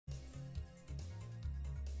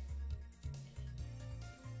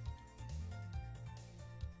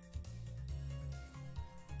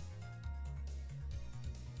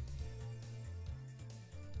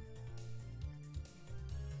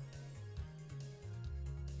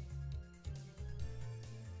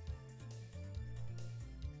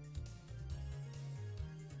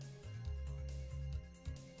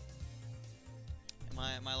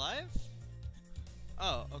Am I live?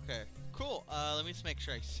 Oh, okay. Cool. Let me just make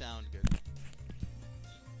sure I sound good.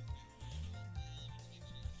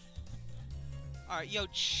 Alright, yo,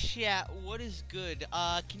 chat, what is good?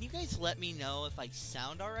 Can you guys let me know if I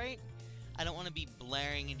sound alright? I don't want to be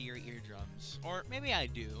blaring into your eardrums. Or maybe I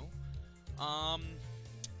do. Yeah.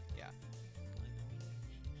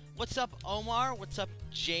 What's up, Omar? What's up,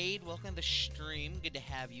 Jade? Welcome to the stream. Good to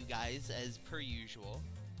have you guys, as per usual.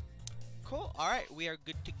 Cool. Alright, we are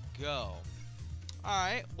good to go.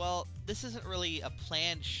 Alright, well, this isn't really a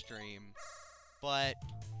planned stream, but,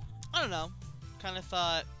 I don't know. Kind of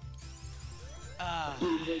thought...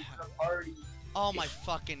 oh my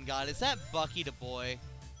fucking god, is that Bucky the boy?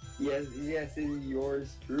 Yes, yes, it is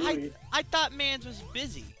yours truly. I thought Mans was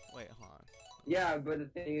busy. Wait, hold on. Yeah, but the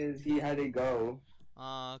thing is, he had to go.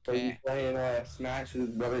 Okay. So he's playing Smash with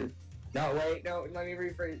his brother. No, wait, no, let me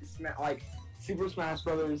rephrase. Like, Super Smash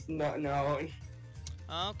Brothers, no.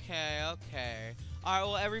 Okay, okay. Alright,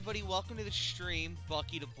 well, everybody, welcome to the stream,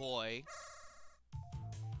 Bucky the boy.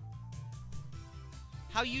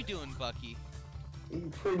 How you doing, Bucky?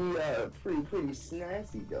 Pretty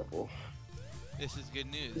snazzy, double. This is good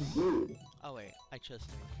news. Good. Oh wait, I chose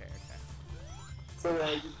to okay. So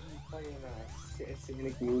you've been playing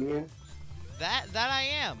Sonic Mania? That I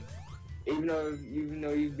am. Even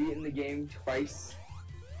though you've beaten the game twice.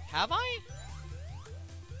 Have I?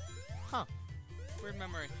 Huh. Weird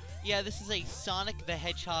memory. Yeah, this is a Sonic the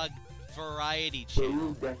Hedgehog variety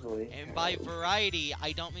channel. Definitely. And by variety,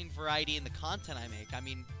 I don't mean variety in the content I make. I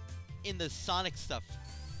mean in the Sonic stuff.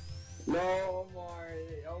 No, Omar.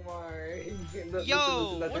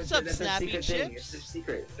 Yo, what's up, Snappy Chips? It's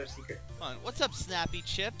their secret. Hold on, what's up, Snappy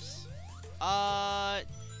Chips?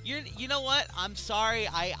 You know what? I'm sorry,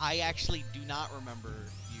 I actually do not remember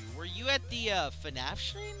you. Were you at the FNAF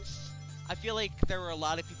streams? I feel like there were a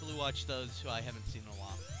lot of people who watched those who I haven't seen in a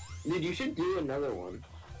while. Dude, you should do another one.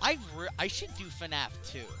 I should do FNAF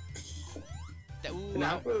too.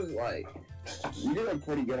 FNAF was like, you did like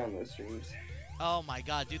pretty good on those streams. Oh my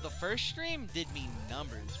god, dude, the first stream did me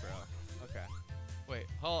numbers, bro. Okay. Wait,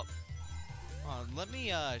 hold on, let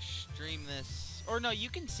me stream this. Or no, you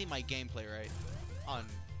can see my gameplay, right? On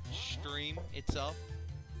stream itself.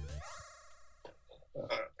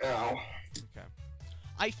 Ow. Okay.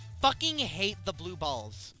 I fucking hate the blue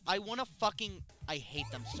balls. I hate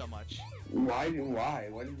them so much. Why?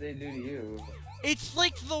 What did they do to you? It's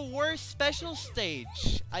like the worst special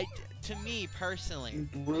stage. To me personally.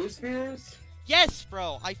 Blue spheres? Yes,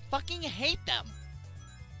 bro. I fucking hate them.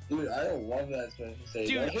 Dude, I don't love that special stage.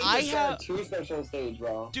 Dude, I have Sonic 2 special stage,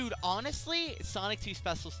 bro. Dude, honestly, Sonic 2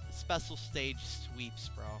 special stage sweeps,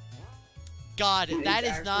 bro. God, dude, that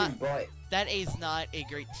is not a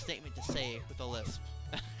great statement to say with a lisp.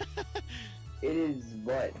 It is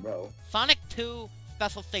bro. Sonic 2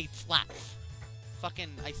 special stage slaps. Fucking,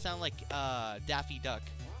 I sound like Daffy Duck.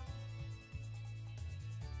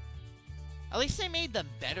 At least they made them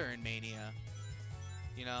better in Mania.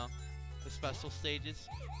 You know, the special stages.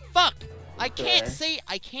 Fuck! I can't say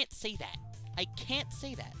that. I can't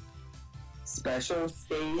say that. Special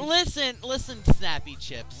stage? Listen, Snappy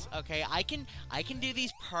Chips. Okay, I can do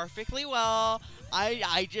these perfectly well.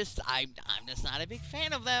 I'm just not a big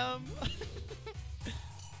fan of them.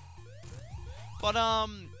 But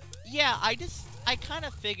yeah, I kind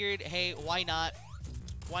of figured, hey, why not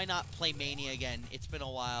play Mania again? It's been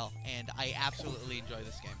a while, and I absolutely enjoy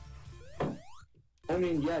this game. I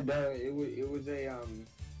mean, yeah, it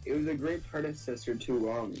was a great predecessor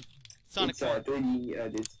to Sonic 4.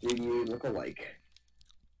 3D, this 3D look-alike.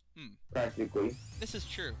 Practically. This is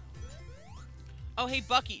true. Oh, hey,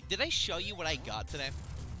 Bucky, did I show you what I got today?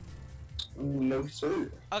 No, sir.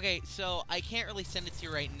 Okay, so I can't really send it to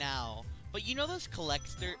you right now, but you know those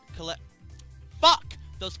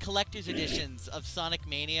those collector's editions of Sonic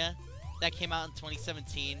Mania that came out in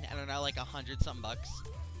 2017 and are now like $100-something bucks?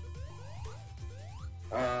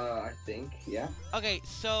 I think, yeah. Okay,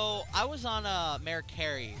 so I was on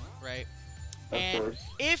Mercari, right? Of course.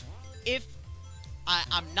 If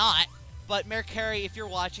I'm not, but Mercari, if you're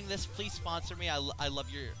watching this, please sponsor me. I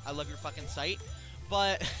love your fucking site.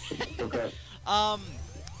 But Okay.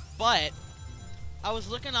 but I was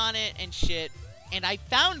looking on it and shit, and I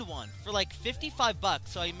found one for like 55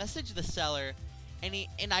 bucks. So I messaged the seller, and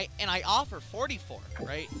I offer 44,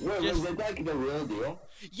 right? Wait, was it like the real deal?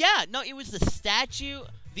 Yeah, no, it was the statue.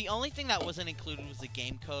 The only thing that wasn't included was the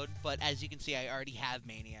game code, but as you can see, I already have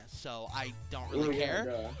Mania, so I don't really care.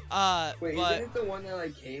 Wait, but isn't it the one that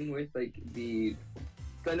like came with like the?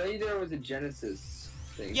 I know there was a Genesis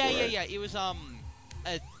thing. Yeah. It was a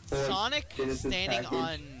Sonic Genesis standing package.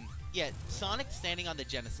 on Sonic standing on the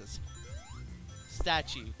Genesis.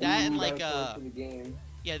 statue. That and like a the game.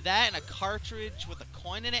 yeah, that and a cartridge with a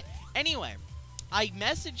coin in it. Anyway, I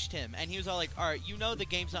messaged him and he was all like, "All right, you know the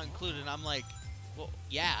game's not included." And I'm like, "Well,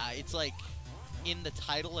 yeah, it's like in the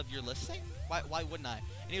title of your listing. Why wouldn't I?"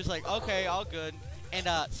 And he was like, "Okay, all good." And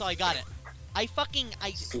so I got it. I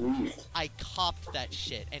copped that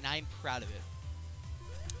shit, and I'm proud of it.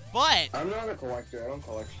 But I'm not a collector. I don't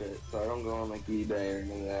collect shit, so I don't go on like eBay or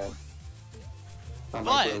anything like that.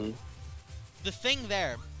 But the thing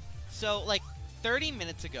there, so like 30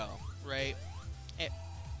 minutes ago, right?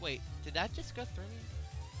 Wait, did that just go through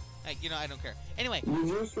me? You know, I don't care. Anyway. Is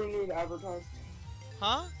your stream need advertised?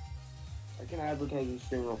 Huh? I can advertise your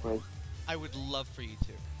stream real quick. I would love for you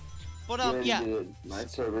to. But yeah. My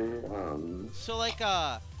server. So like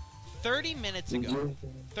 30 minutes ago.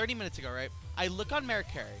 30 minutes ago, right? I look on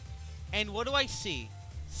Mercari, and what do I see?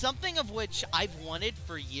 Something of which I've wanted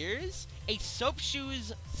for years: a Soap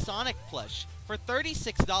Shoes Sonic plush for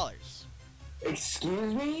 $36.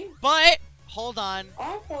 Excuse me? But hold on.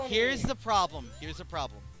 Here's the problem. Here's the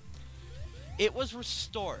problem. It was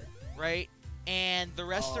restored, right? And the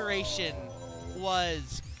restoration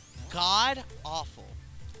was god awful.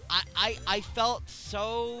 I felt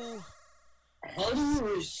so. How do you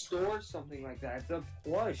restore something like that? It's a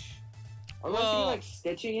plush. Unless you're like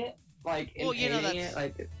stitching it, like and you know, painting it,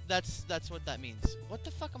 like that's what that means. What the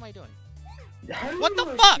fuck am I doing? How do what you the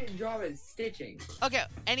do fuck? A shit job at stitching. Okay.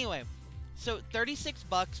 Anyway, so $36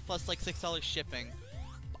 plus like $6 shipping.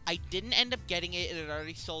 I didn't end up getting it. It had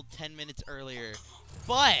already sold 10 minutes earlier.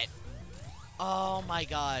 But oh my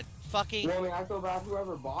god, fucking. Well, I mean, I feel bad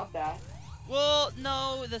whoever bought that. Well,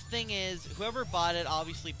 no, the thing is, whoever bought it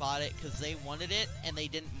obviously bought it because they wanted it and they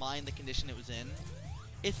didn't mind the condition it was in.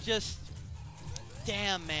 It's just,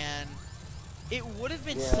 damn, man. It would have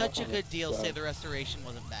been such a good deal, say the restoration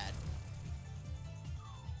wasn't bad.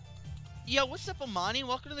 Yo, what's up, Amani?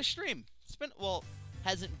 Welcome to the stream. It's been, well,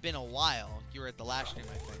 hasn't been a while. You were at the last stream,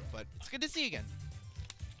 I think, but it's good to see you again.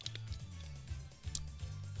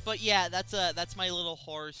 But yeah, that's my little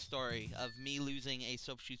horror story of me losing a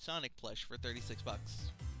Soap Shoe Sonic plush for $36.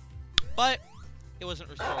 But it wasn't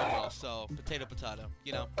restored well, so potato,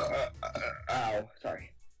 you know. Ow, sorry.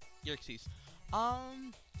 Your excuse.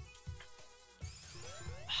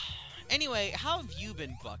 Anyway, how have you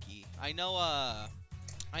been, Bucky? I know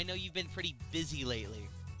you've been pretty busy lately.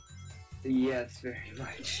 Yes, very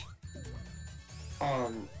much.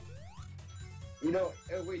 You know,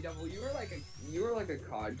 wait, Devil, you were like a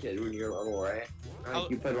COD kid when you were little, right? Like,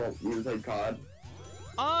 you played COD.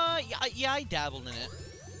 Yeah, I dabbled in it.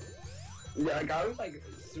 Yeah, like I was like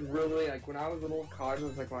really like when I was little, COD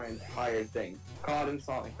was like my entire thing. COD and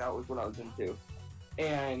Sonic, that was what I was into.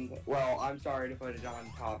 And well, I'm sorry to put it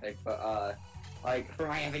on topic, but like for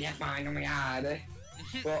my evidence mind, oh my god.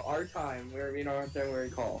 Well, our time, we were, you know, our time we were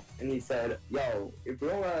call, and he said, "Yo, if we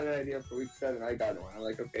don't have an idea for week 7, I got one." I'm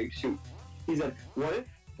like, "Okay, shoot." He said, "What if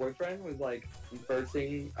boyfriend was like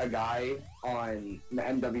versing a guy on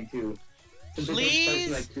MW2?"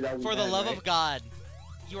 Please, for the love of God,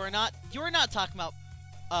 you are not talking about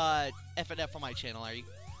F&F on my channel, are you?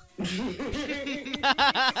 I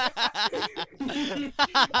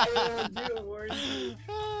do warn you,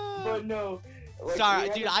 but no. Like, sorry,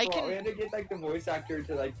 dude. We had to get like the voice actor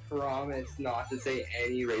to like promise not to say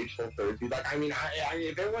any racial slurs. He's like, I mean,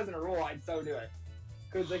 if it wasn't a rule, I'd so do it.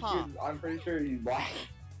 Cause like, I'm pretty sure he's black.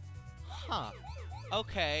 Huh.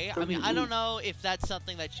 Okay. I mean, I don't know if that's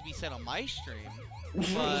something that should be said on my stream, but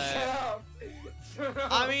Shut up.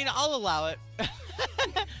 I mean, I'll allow it.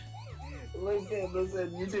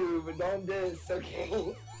 Listen, YouTube, don't diss,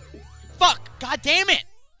 okay? Fuck! God damn it!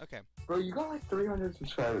 Okay. Bro, you got like 300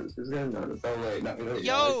 subscribers. Who's gonna notice? Oh wait, not really.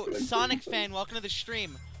 Yo, Sonic fan, welcome to the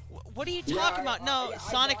stream. What are you talking about? No,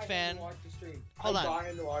 Sonic fan. Hold on.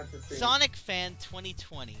 Sonic fan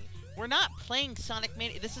 2020. We're not playing Sonic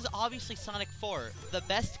Mania. This is obviously Sonic 4, the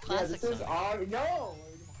best classic. Yeah, this Sonic. is no. Why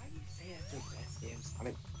do you say it's the best damn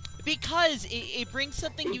Sonic? Because it brings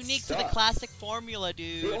something unique to the classic formula,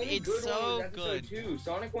 dude. It's so good.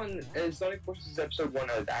 Sonic 1, Sonic Forces Episode 1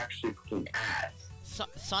 is actually fucking ass.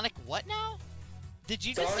 Sonic what now? Did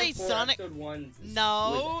you just Sonic say Sonic? Episode 1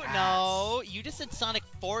 No. You just said Sonic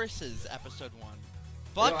Forces Episode 1.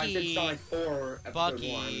 Bucky. No, I said Sonic 4 Episode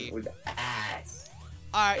Bucky. 1 was ass.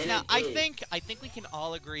 Alright, And now I think we can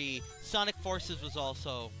all agree Sonic Forces was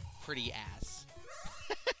also pretty ass.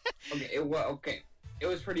 Okay, it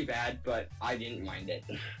was pretty bad, but I didn't mind it.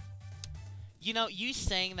 You know, you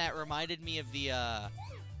saying that reminded me of the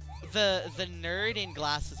nerd in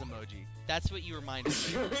glasses emoji. That's what you reminded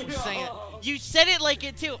me of. No. Saying it. You said it like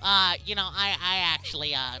it too. You know, I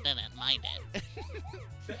actually didn't mind it.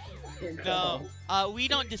 No, we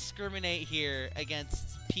don't discriminate here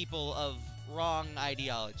against people of wrong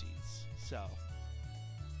ideologies. So,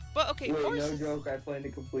 but okay, Wait, forces. no joke. I plan to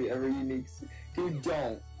complete every unique. Dude,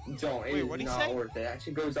 don't. Wait, It what'd is he not say? worth it. It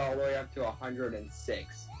actually goes all the way up to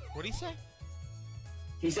 106. What do you say?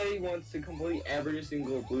 He said he wants to complete every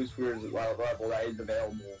single Blue Spheres level that is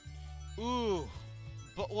available. Ooh,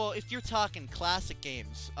 but well, if you're talking classic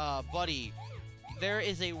games, buddy, there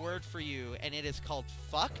is a word for you, and it is called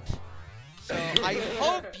fucked. So I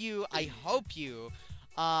hope you,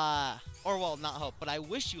 or well, not hope, but I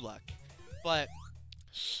wish you luck. But,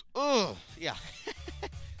 yeah.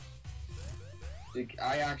 Like,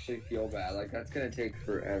 I actually feel bad. Like, that's gonna take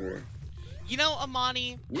forever. You know,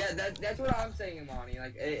 Amani. Yeah, that's what I'm saying, Amani.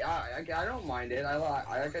 Like, I don't mind it.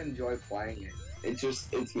 I enjoy playing it.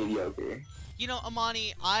 It's mediocre. You know,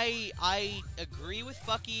 Amani, I agree with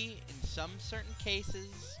Bucky in some certain cases,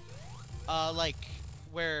 like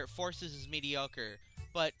where Forces is mediocre,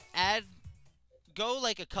 but go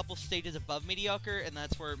like a couple stages above mediocre, and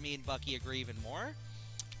that's where me and Bucky agree even more.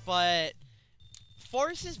 But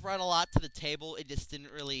Forces brought a lot to the table. It just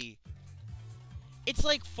didn't really. It's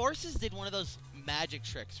like Forces did one of those magic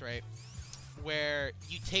tricks, right? Where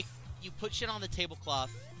you put shit on the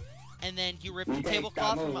tablecloth, and then you rip the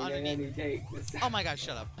tablecloth from underneath. Oh my god,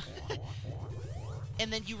 shut up.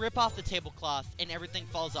 And then you rip off the tablecloth, and everything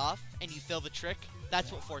falls off, and you fail the trick.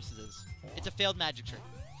 That's what Forces is. It's a failed magic trick.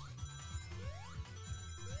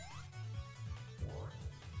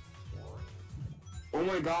 Oh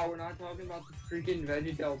my god, we're not talking about the freaking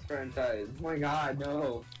VeggieTales franchise. Oh my god,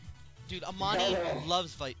 no. Dude, Amani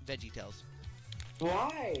loves VeggieTales.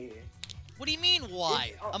 Why? What do you mean,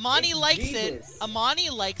 why? Amani likes Jesus. it. Amani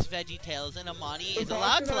likes VeggieTales, and Amani is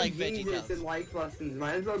allowed to like VeggieTales. And like lessons.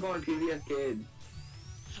 Might as well go on PBS Kids.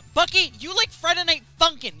 Bucky, you like Friday Night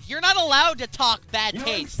Funkin'. You're not allowed to talk bad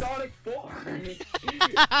taste. You like Sonic 4.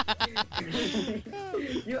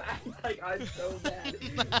 You act like I'm so bad,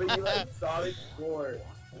 but you like Sonic 4.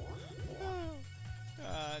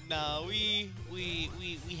 No, we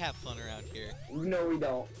have fun around here. No, we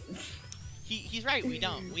don't. He's right, we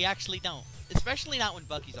don't. We actually don't. Especially not when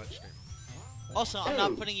Bucky's on stream. Also, I'm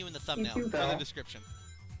not putting you in the thumbnail or the description.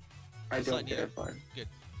 I Just don't letting you care, know. fine. Good.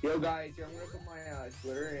 Yo, guys, I'm gonna put my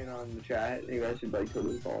Twitter in on the chat. You guys should like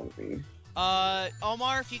totally follow me.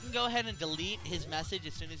 Omar, if you can go ahead and delete his message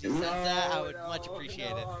as soon as he sends that, I would much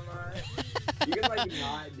appreciate it. Omar. You can like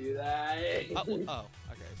not do that. Okay, I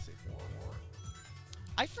see.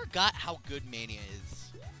 I forgot how good Mania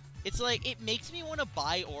is. It's like, it makes me want to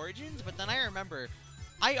buy Origins, but then I remember,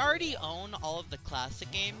 I already own all of the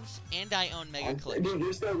classic games, and I own Mega Collection. Dude,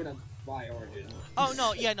 you're still gonna buy Origins. Oh,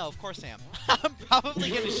 no, yeah, no, of course I am. I'm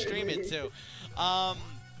probably gonna stream it, too.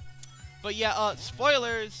 But yeah,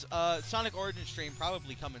 spoilers, Sonic Origins stream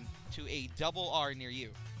probably coming to a double R near you.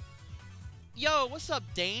 Yo, what's up,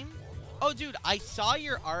 Dane? Oh, dude, I saw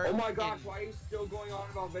your art. Oh my gosh, why are you still going on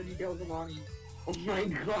about VeggieTales and Monty? Oh my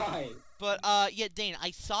god. But, yeah, Dane,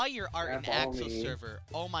 I saw your art in Axel server.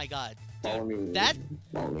 Oh my god. Dude,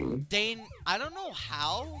 Dane, I don't know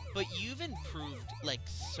how, but you've improved, like,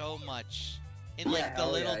 so much in, like, the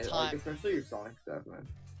little time. Like, especially your Sonic stuff, man.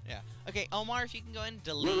 Yeah. Okay, Omar, if you can go and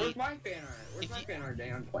delete. Where's my fan art? Where's my fan art?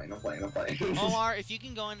 Dang, I'm playing. Omar, if you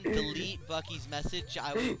can go and delete Bucky's message,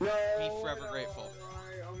 I would be forever grateful.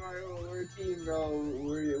 Omar, we're a team, bro.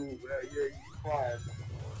 You're quiet.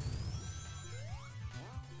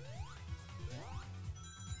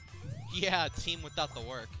 Yeah, team without the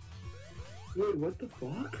work. Wait, what the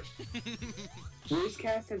fuck?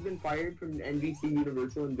 Racecast has been fired from NBC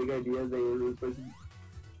Universal and Big Ideas. They were supposed to.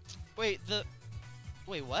 Wait,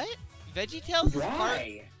 what? VeggieTales is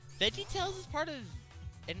Why? VeggieTales is part of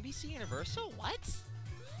NBC Universal? What?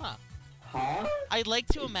 Huh. Huh? I'd like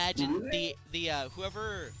to imagine the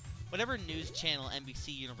whatever news channel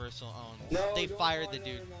NBC Universal owns, they fired the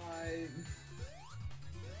dude.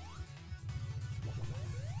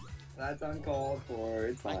 That's uncalled for.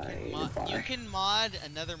 It's fine. You can mod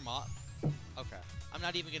another mod. Okay. I'm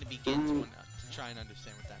not even gonna begin to try and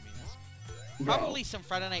understand what that means. Bro. Probably some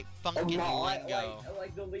Friday Night Funkin' lingo.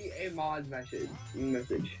 Like delete a mod message.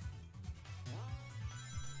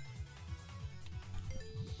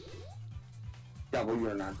 Double,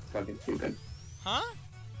 you're not fucking stupid. Huh?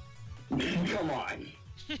 Come on.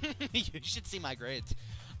 You should see my grades.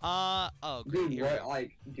 Oh, great. Dude, what?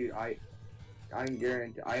 Like, dude, I'm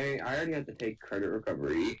guaranteed. I already have to take credit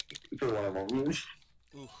recovery for one of them.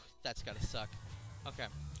 Ooh, that's gotta suck. Okay.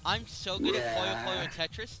 I'm so good at Puyo Puyo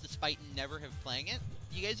Tetris, despite never have playing it.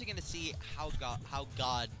 You guys are gonna see how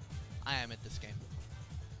god I am at this game.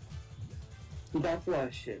 That's a lot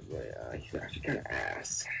of shit, but he's actually kind of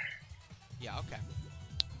ass. Yeah, okay.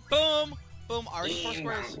 Boom! Boom, already 4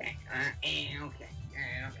 squares. Okay.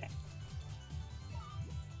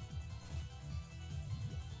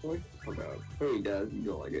 What the fuck up? Oh, he does. You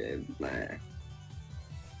don't like it. Nah. Okay,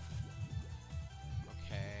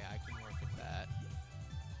 I can work with that.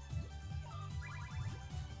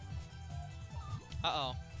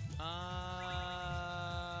 Uh-oh.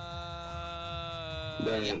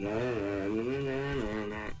 Yeah.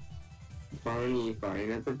 Funny,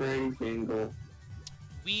 that's a very single.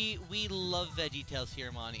 We love VeggieTales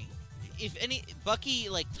here, Monty. If any, Bucky,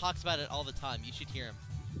 like, talks about it all the time. You should hear him.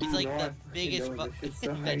 He's, like, the biggest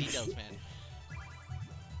VeggieTales fan.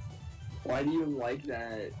 Why do you like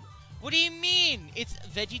that? What do you mean?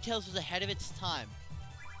 VeggieTales was ahead of its time.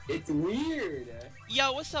 It's weird.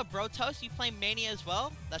 Yo, what's up, bro? Toast, you playing Mania as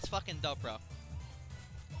well? That's fucking dope, bro.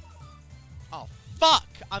 Oh, fuck!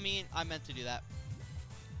 I mean, I meant to do that.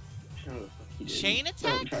 Chain attack?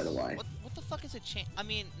 Don't try to lie. What the fuck is a chain? I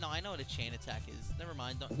mean, no, I know what a chain attack is. Never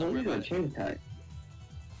mind. Don't What worry is about a it. chain attack?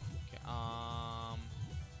 Okay,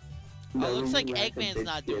 No, oh, looks like you act Eggman's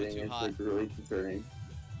not doing kidding. too It's, hot. like, really concerning.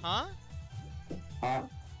 Huh? Huh?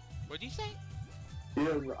 What'd you say?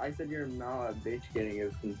 I said your amount of bitch getting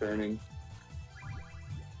is concerning.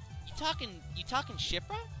 You talking shit,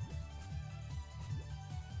 bro?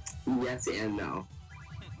 Yes and no.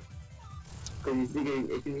 Because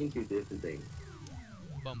it can mean two different things.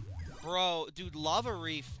 Boom. Bro, dude, Lava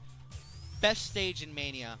Reef, best stage in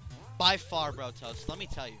Mania. By far, bro, Toast. Let me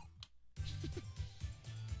tell you.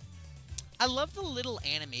 I love the little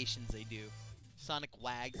animations they do. Sonic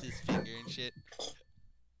wags his finger and shit.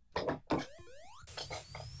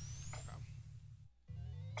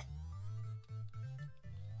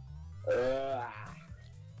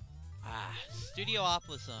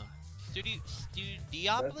 Studiopolis Zone.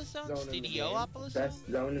 Studiopolis Zone? Studiopolis Zone? Best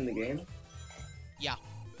zone in the game? Yeah.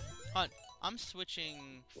 Hunt, I'm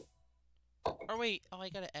switching... Or wait, oh, I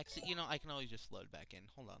gotta exit. You know, I can always just load back in.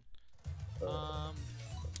 Hold on.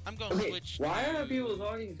 I'm gonna switch why to... are people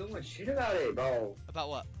talking so much shit about it, bro? About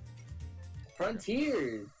what?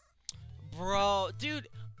 Frontiers. Bro, dude...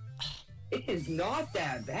 It is not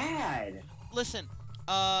that bad. Listen,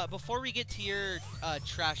 before we get to your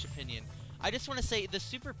trash opinion, I just want to say the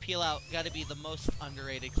Super Peel Out gotta be the most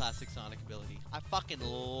underrated classic Sonic ability. I fucking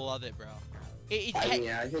love it, bro. I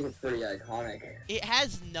think it's pretty iconic. It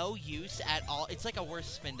has no use at all. It's like a worse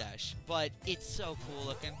spin dash, but it's so cool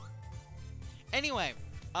looking. Anyway,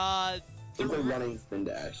 it's a running spin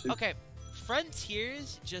dash. Okay,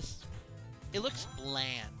 Frontiers just... It looks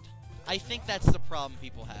bland. I think that's the problem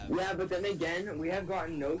people have. Yeah, but then again, we have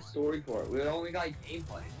gotten no story for it. We only got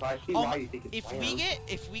gameplay. So I see why you think it's bland.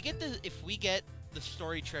 If we get the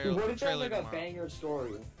story trailer. What if that's like tomorrow, a banger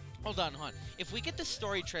story? Hold on. If we get the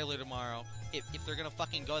story trailer tomorrow, if they're gonna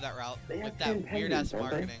fucking go that route with that weird ass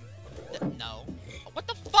marketing, no. What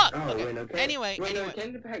the fuck? Oh, okay. wait, okay. Anyway. No,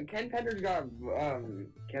 Ken Pender's got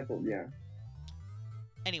canceled. Yeah.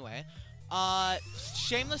 Anyway,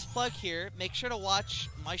 shameless plug here. Make sure to watch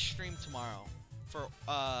my stream tomorrow for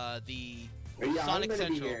the Sonic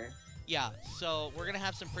Central. Yeah, so we're gonna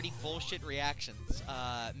have some pretty bullshit reactions.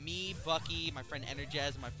 Me, Bucky, my friend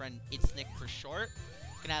Energiz, my friend It's Nick for short.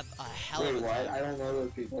 Gonna have a hell of a time. I don't know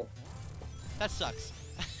those people. That sucks.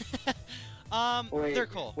 Wait, they're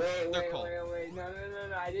cool. They're cool. Wait. No.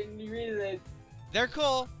 I didn't read this. They're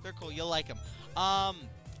cool. You'll like them.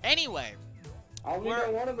 Anyway. I'll only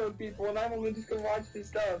know one of those people, and I'm only just gonna watch this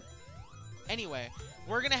stuff. Anyway,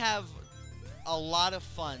 we're gonna have a lot of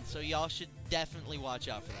fun, so y'all should definitely watch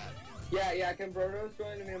out for that. Yeah, Can Broto's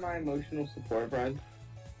going to be my emotional support friend?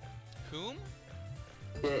 Whom?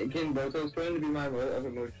 Yeah, Ken Broto's going to be my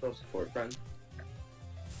emotional support friend.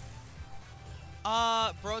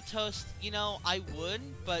 Bro Toast, you know, I would,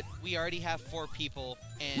 but we already have 4 people,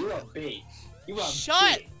 and... You're a bitch.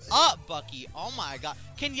 Shut up, Bucky. Oh my god.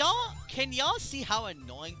 Can y'all see how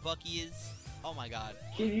annoying Bucky is? Oh my god.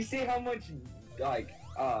 Can you see how much, like,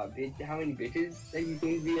 how many bitches that you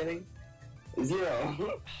seem to be getting?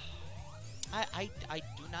 0. I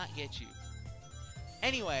do not get you.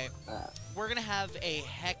 Anyway, we're gonna have a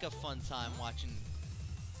heck of fun time watching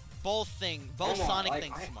both Sonic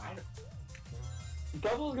things tomorrow.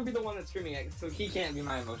 Double's gonna be the one that's streaming it, so he can't be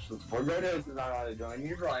my emotional support. Rotos is not allowed to join.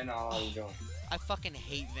 You're probably not allowed to join. I fucking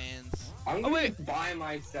hate Vans. I'm gonna be by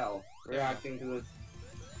myself reacting to this.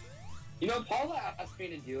 You know, Paula asked me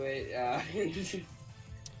to do it.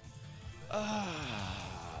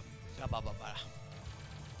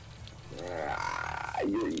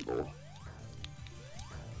 You're evil.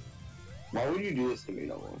 Why would you do this to me,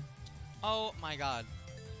 Double? Oh my god.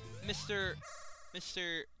 Mr.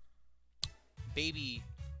 Baby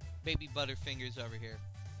Baby Butterfingers over here.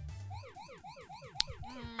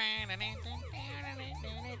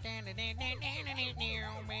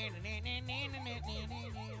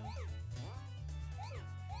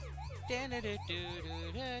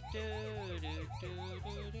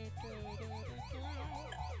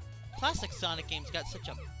 Classic Sonic games got such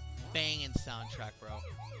a banging soundtrack, bro.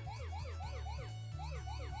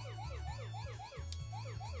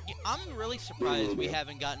 Yeah, I'm really surprised we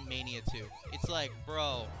haven't gotten Mania 2. It's like,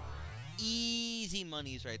 bro, easy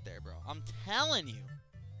monies right there, bro. I'm telling you.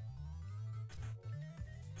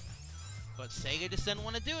 But Sega just didn't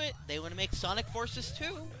want to do it. They want to make Sonic Forces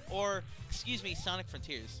 2. Or, excuse me, Sonic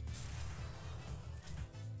Frontiers.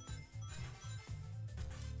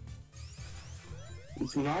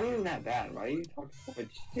 It's not even that bad. Why are you talking so much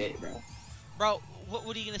shit, bro? Bro,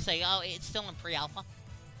 what are you going to say? Oh, it's still in pre-alpha?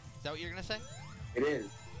 Is that what you're going to say? It is.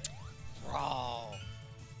 Bro.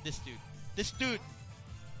 This dude. This dude.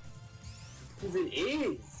 Because it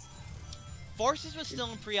is. Forces was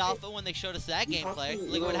still in pre-alpha when they showed us that gameplay.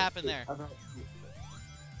 Look what happened there.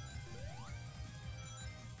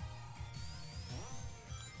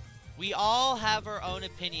 We all have our own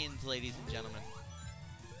opinions, ladies and gentlemen.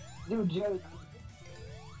 Dude, Joe.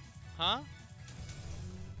 Huh?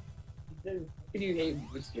 How can you hate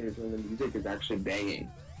boosters when the music is actually banging?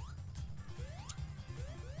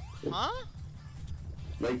 Huh?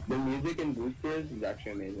 Like, the music in boosters is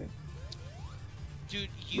actually amazing. Dude,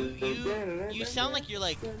 you sound like you're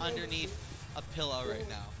like underneath a pillow right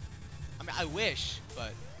now. I mean, I wish,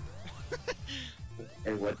 but.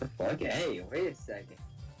 Hey, what the fuck? Hey, wait a second.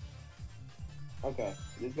 Okay,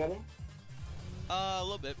 this better? A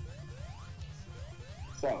little bit.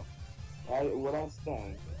 So, what I was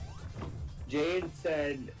saying, Jade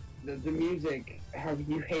said that the music, how can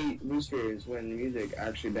you hate boosters when the music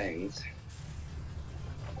actually bangs?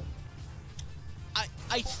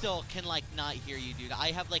 I still can like not hear you, dude.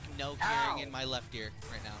 I have like no hearing in my left ear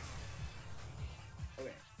right now.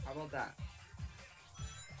 Okay, how about that?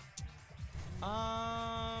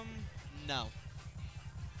 No.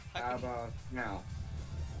 How about now?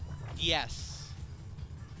 Yes.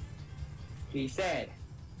 He said,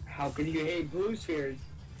 how can you hate Blue Spheres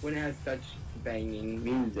when it has such banging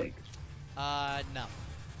music? No.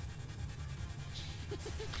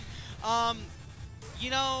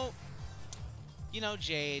 You know,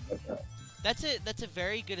 Jade, that's a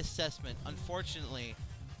very good assessment. Unfortunately,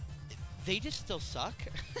 they just still suck.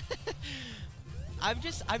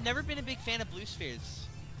 I've never been a big fan of Blue Spheres.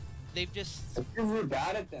 They've just. Because you're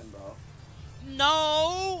bad at them, bro.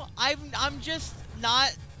 No, I'm just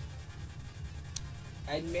not.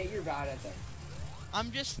 Admit you're bad at them.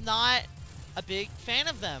 I'm just not a big fan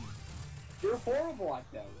of them. You're horrible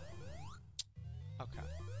at them. Okay.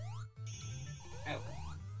 Oh.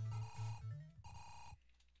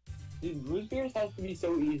 Dude, Blue Spheres has to be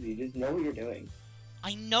so easy. Just know what you're doing.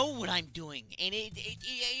 I know what I'm doing, and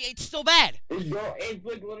it's still bad. It's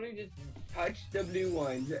like literally just touch the blue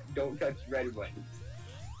ones, don't touch red ones.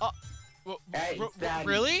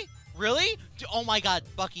 Really? Really? Oh my god,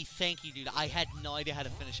 Bucky, thank you, dude. I had no idea how to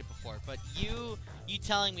finish it before, but you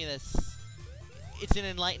telling me this, it's an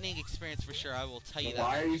enlightening experience for sure. I will tell you that.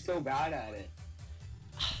 Why are you so bad at it?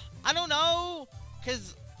 I don't know,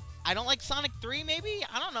 because I don't like Sonic 3, maybe?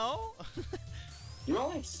 I don't know. You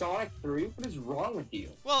don't like Sonic 3? What is wrong with you?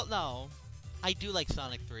 Well, no. I do like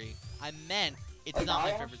Sonic 3. I meant it's like, not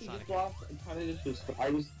my favorite Sonic.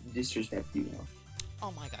 I just disrespect you now.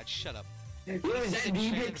 Oh my god, shut up. Do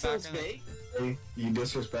you pick so fake? Hey, you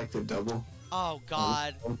disrespected double. Oh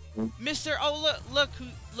god. Mr. Oh look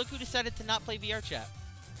who decided to not play VR chat.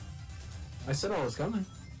 I said I was coming.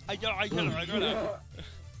 I know.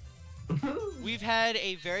 We've had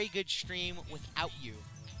a very good stream without you.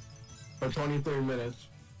 For 23 minutes.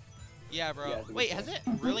 Yeah, bro. Yeah, wait, has it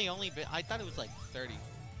really only been? I thought it was like 30.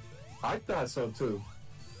 I thought so too.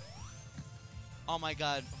 Oh my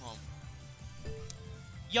god. Hold on.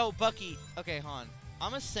 Yo, Bucky. Okay, Han.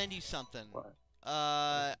 I'm gonna send you something. What?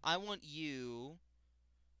 I want you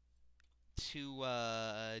to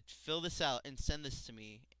fill this out and send this to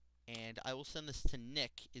me, and I will send this to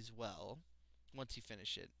Nick as well once you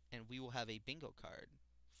finish it, and we will have a bingo card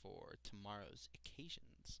for tomorrow's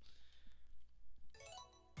occasions.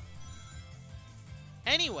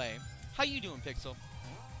 Anyway, how you doing, Pixel?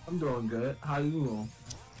 I'm doing good. How you doing?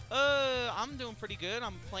 I'm doing pretty good.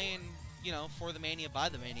 I'm playing, you know, for the Mania by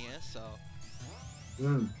the Mania, so.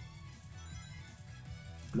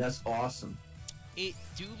 That's awesome. It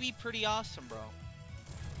do be pretty awesome, bro.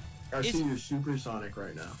 I see you're supersonic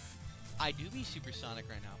right now. I do be supersonic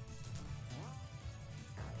right now.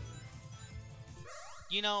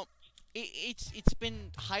 You know, it's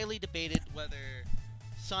been highly debated whether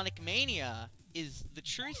Sonic Mania is the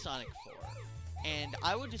true Sonic 4, and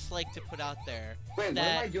I would just like to put out there Wait, that. what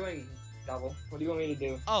am I doing, Double? What do you want me to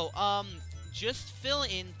do? Oh, just fill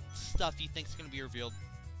in stuff you think's gonna be revealed.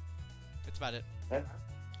 That's about it. Huh?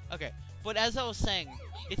 Okay, but as I was saying,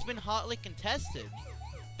 it's been hotly contested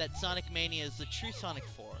that Sonic Mania is the true Sonic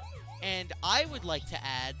 4. And I would like to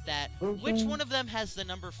add that which one of them has the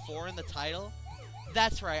number 4 in the title?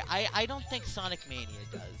 That's right. I don't think Sonic Mania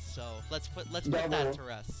does. So let's put that to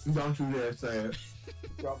rest. Don't you dare say it.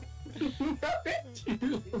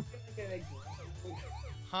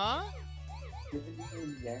 Huh? Give me an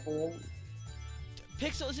example.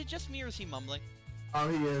 Pixel, is it just me or is he mumbling? Oh,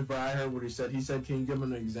 he is, but I heard what he said. He said, can you give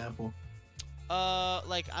him an example?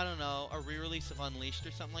 Like, I don't know, a re-release of Unleashed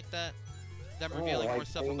or something like that? Them revealing like, more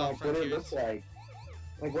stuff saying, about like, what it Frontiers? looks like.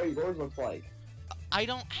 Like, what yours looks like. I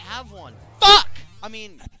don't have one. Fuck! I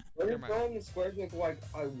mean, What never if mind. throwing the squares with, like,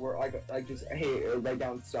 like, just, hey, write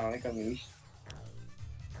down Sonic Unleashed?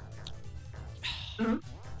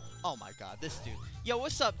 Oh my god, this dude. Yo,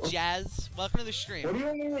 what's up, Jazz? Welcome to the stream. What do you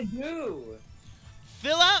want me to do?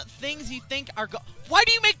 Fill out things you think are Why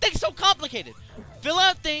do you make things so complicated? Fill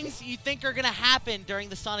out things you think are gonna happen during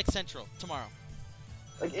the Sonic Central tomorrow.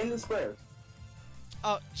 Like, in the squares.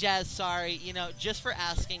 Oh, Jazz, sorry. You know, just for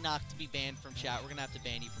asking not to be banned from chat, we're gonna have to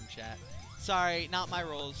ban you from chat. Sorry, not my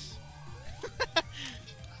rules.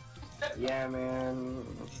 Yeah, man.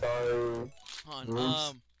 Sorry. Hold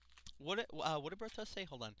on. What did Brotos say?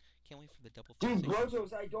 Hold on. Can't wait for the double Dude, fixation.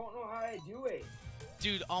 Brotos, I don't know how to do it.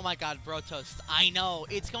 Dude, oh my god, Brotos. I know.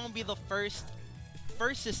 It's gonna be the first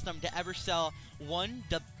system to ever sell 1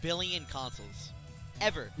 billion consoles.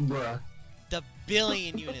 Ever. Bruh. The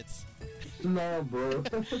billion units. No, bro.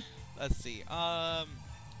 Let's see. A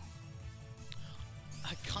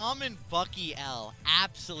common Bucky L.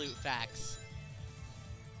 Absolute facts.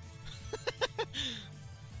 What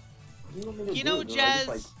do you want me to You do? know, Do I Jazz.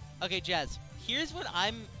 just, Okay, Jazz. Here's what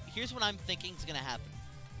I'm thinking is gonna happen.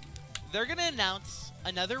 They're gonna announce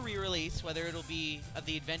another re-release, whether it'll be of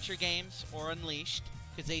the adventure games or Unleashed,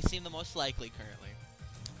 because they seem the most likely currently.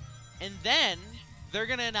 And then they're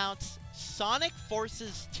gonna announce Sonic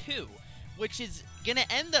Forces 2, which is gonna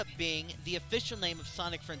end up being the official name of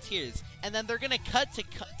Sonic Frontiers. And then they're gonna cut to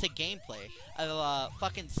gameplay of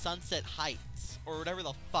fucking Sunset Heights or whatever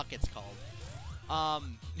the fuck it's called.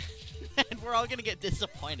 And we're all gonna get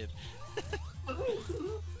disappointed.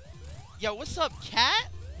 Yo, what's up, Cat?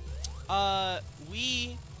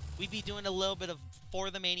 We be doing a little bit of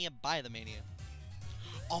For the Mania, By the Mania.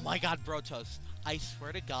 Oh my god, Brotos. I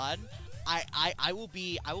swear to god, I will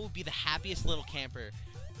be the happiest little camper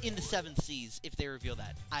in the 7 seas if they reveal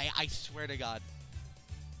that. I swear to god.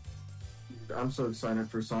 I'm so excited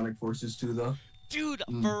for Sonic Forces 2, though. Dude,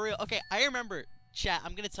 for real. Okay, I remember, chat,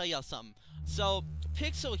 I'm gonna tell y'all something. So,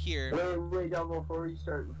 Pixel here. wait, down before you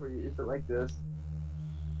start, is it like this?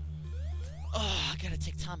 Oh, I gotta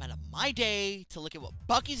take time out of my day to look at what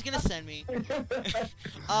Bucky's gonna send me.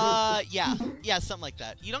 Yeah, something like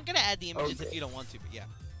that. You don't gotta add the images if you don't want to, but yeah.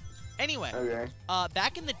 Anyway, Okay.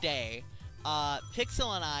 back in the day,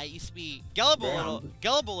 Pixel and I used to be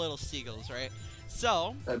gullible little seagulls, right?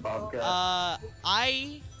 So, That Bobcat.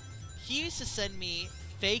 he used to send me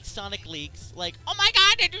fake Sonic leaks, like, oh my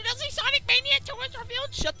god, did you just see Sonic Mania 2 was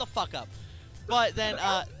revealed? Shut the fuck up. But then,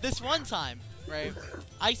 this one time, right,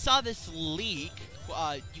 I saw this leak,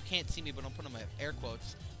 you can't see me, but I'm putting my air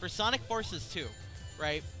quotes, for Sonic Forces 2,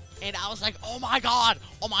 right? And I was like, oh my god,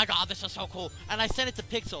 this is so cool. And I sent it to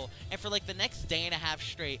Pixel, and for like the next day and a half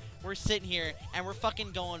straight, we're sitting here, and we're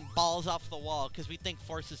fucking going balls off the wall, because we think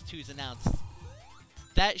Forces 2 is announced.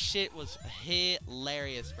 That shit was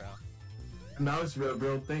hilarious, bro. Now it's a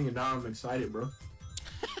real thing, and now I'm excited, bro.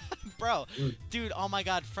 Bro, dude, oh my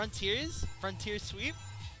god, Frontier Sweep?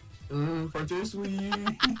 Frontier Sweep.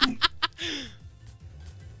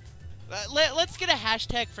 Let's get a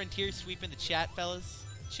hashtag Frontier Sweep in the chat, fellas.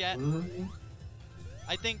 Chat.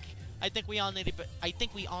 I think we all need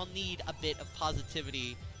a bit of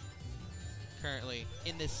positivity currently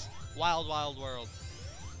in this wild world.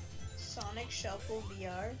 Sonic Shuffle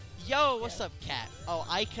VR. Yo, what's up, Cat? Oh,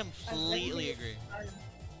 I completely agree.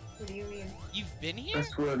 What do you mean? You've been I here?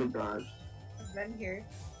 swear to God. I've been here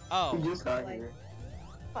Oh, We just got Like- here.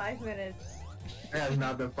 5 minutes. It has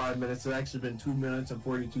not been 5 minutes. It's actually been 2 minutes and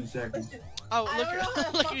 42 seconds. Listen, oh, I don't know how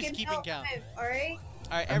to look who's fucking keeping count count. time, alright?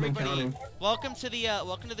 All right, I've been everybody, counting. welcome to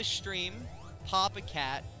the stream. Papa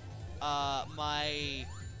Cat, my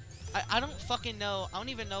I don't fucking know. I don't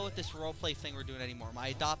even know what this roleplay thing we're doing anymore. My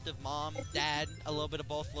adoptive mom, dad, a little bit of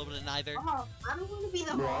both, a little bit of neither. Oh, I don't want to be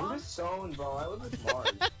the Bro, I'm mom. just sewing, bro. I live with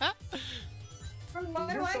Mars.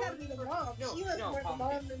 Why do I gotta be the mom? She was more the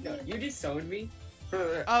mom than me. You just sewed me.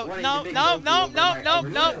 For Oh, wanting no, to make no, Goku no, over no, my no, other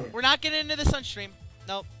no. brother. We're not getting into this on stream.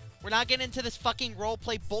 Nope. We're not getting into this fucking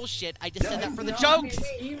roleplay bullshit. I just said that for the No, jokes.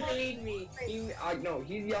 He made me. No,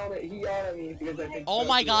 he yelled at me because I think. Oh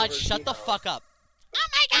my Goku god, over shut the Tino. fuck up. Oh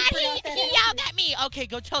my god, forgot that he yelled at me. Okay,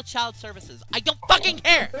 go tell child services. I don't fucking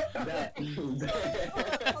care. That-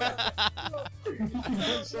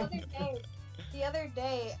 The other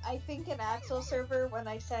day, I think in Axel server when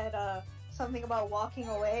I said something about walking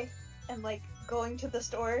away and like going to the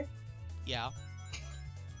store, Yeah.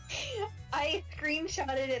 I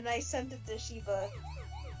screenshotted it and I sent it to Shiba.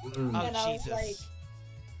 Mm. Oh, And I was Jesus.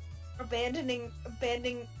 like, abandoning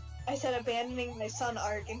my son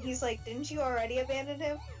arc, and he's like, didn't you already abandon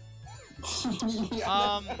him?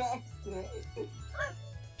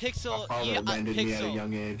 Pixel, My father yeah, abandoned me at a Pixel,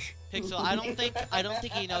 young age. Pixel. I don't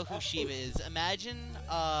think you know who Shiba is. Imagine,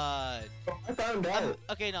 I found out.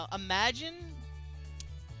 okay, no, imagine,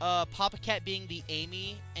 Papa Cat being the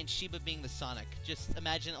Amy and Shiba being the Sonic. Just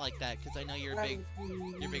imagine it like that, because I know you're big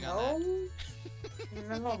on that.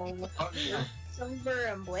 No. Oh, yeah. Silver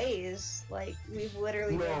and Blaze, like, we've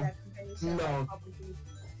literally made No. that comparison. No. publicly.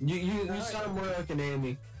 You sound more like an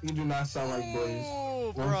Amy. You do not sound like Blaze. Ooh,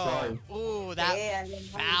 I'm bro. sorry. Ooh, that Yeah, I mean,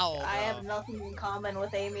 foul, I have bro. nothing in common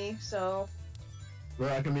with Amy, so Bro,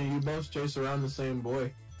 I mean, you both chase around the same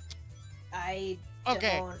boy. I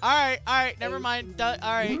Okay, don't. alright, never mind.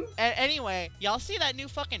 Alright, Mhm. anyway, y'all see that new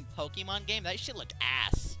fucking Pokemon game? That shit looked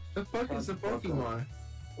ass. The fuck is the Pokemon?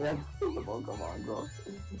 Yeah, the Pokemon, bro.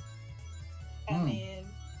 I Hmm. mean,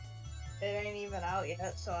 it ain't even out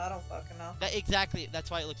yet, so I don't fucking know. Exactly, that's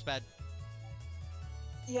why it looks bad.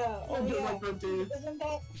 Yeah, Oh, yeah. Isn't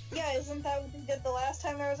that what they did the last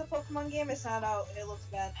time there was a Pokemon game? It's not out and it looks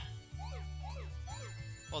bad.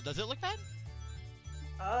 Well, does it look bad?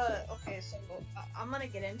 Okay, so I'm gonna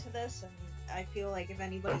get into this, and I feel like if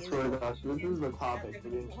anybody I swear to gosh, this is the topic for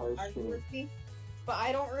the entire argue stream. with me. But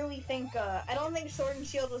I don't really think, I don't think Sword and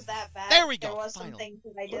Shield was that bad. There we There go, was some finally. things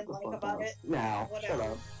that I didn't like about it. Now,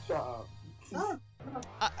 Whatever. shut up. Oh,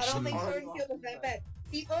 I don't think Shit. Sword and Shield was that bad.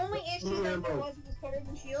 The only issue that there was with Sword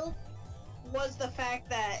and Shield was the fact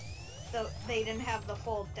that they didn't have the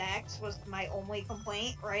full decks was my only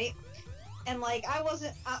complaint, right? And like,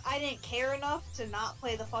 I didn't care enough to not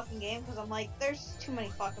play the fucking game because I'm like, there's too many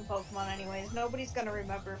fucking Pokemon anyways. Nobody's gonna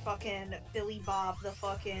remember fucking Billy Bob, the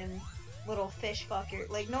fucking little fish fucker.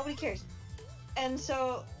 Like, nobody cares. And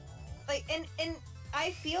so, like, and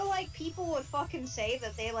I feel like people would fucking say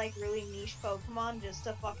that they like really niche Pokemon just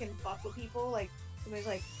to fucking fuck with people. Like, somebody's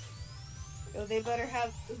like, yo, they better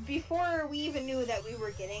have, before we even knew that we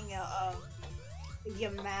were getting a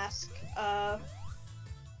Yamask,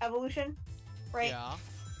 evolution, right?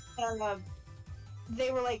 Yeah.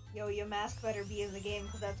 They were like, yo, Yamask better be in the game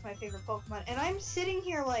because that's my favorite Pokemon. And I'm sitting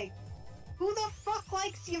here like, who the fuck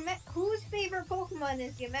likes Yamask? Whose favorite Pokemon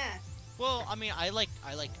is Yamask? Well, I mean, I like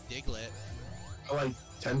Diglett. I like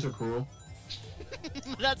Tentacool.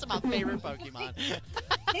 That's my favorite Pokemon.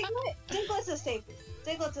 Diglett's a staple.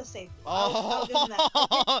 Diglett's a staple. Oh, I'll give him that.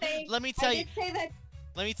 I did say- let me tell I you. did say that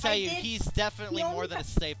Let me tell I you, did- he's definitely the more only than a ti-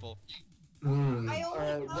 staple. Mm. I only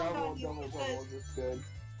Alright, clowned double, on you double, because double, just good.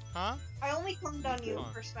 Huh? I only clowned on you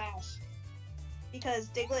Huh. for Smash because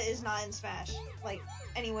Diglett is not in Smash, like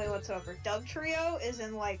anyway whatsoever. Doug Trio is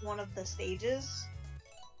in like one of the stages,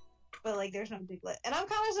 but like there's no Diglett, and I'm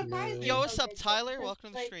kind of surprised. Yeah. Yo, there's what's no up, Diglett, Tyler? because, Welcome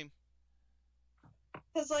to the like, stream.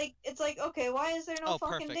 Cause like it's like okay, why is there no Oh,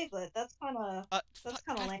 fucking perfect. Diglett? That's kind of That's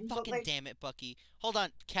kinda God lame, but, fucking like- damn it, Bucky. Hold on,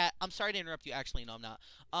 Cat. I'm sorry to interrupt you. Actually, no, I'm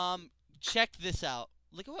not. Check this out.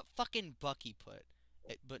 Look at what fucking Bucky put.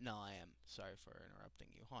 But no, I am sorry for interrupting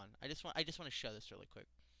you. Hold on. I just want to show this really quick.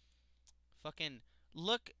 Fucking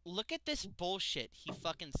look at this bullshit he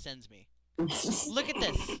fucking sends me. Look at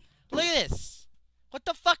this. Look at this. What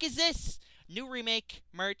the fuck is this? New remake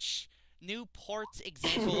merch. New ports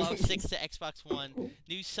example of 6 to Xbox One.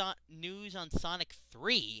 News on Sonic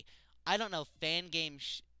 3. I don't know, fan game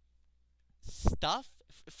stuff.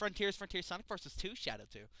 Frontiers, Sonic Forces 2, Shadow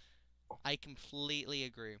 2. I completely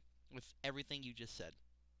agree with everything you just said.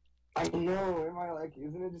 I know, am I like,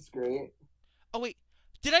 isn't it just great? Oh wait,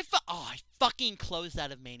 did I I fucking closed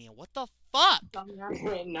out of Mania. What the fuck?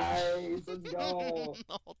 Nice, let's go.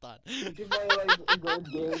 Hold on. You can play like a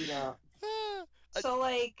good game now. so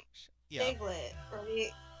like Yeah. Diglett,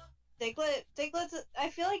 right? Diglett's. I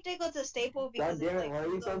feel like Diglett's a staple because God damn it's it, like why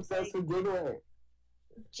are you so obsessed with Diglett?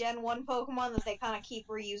 Gen 1 Pokemon that they kind of keep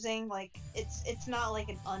reusing. Like, it's not like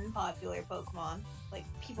an unpopular Pokemon. Like,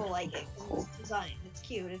 people like it 'cause it's designed. It's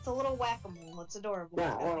cute. It's a little whack-a-mole. It's adorable.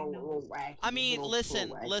 Yeah, It's got big nose. wacky. I mean,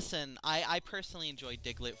 little wacky. listen. I personally enjoy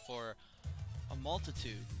Diglett for a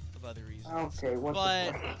multitude of other reasons. Okay, what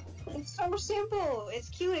But- the fuck? It's so simple. It's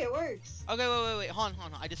cute. It works. Okay, wait. Hold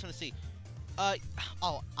on. I just want to see. Oh,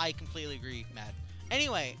 I completely agree, Matt.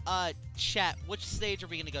 Anyway, chat, which stage are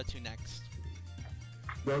we gonna go to next?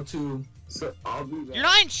 Go to. So I'll do that. You're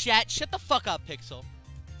not in chat. Shut the fuck up, Pixel.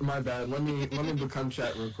 My bad. Let me become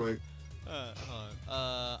chat real quick. Hold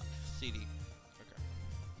on. CD. Okay.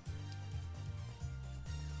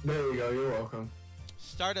 There you go. You're welcome.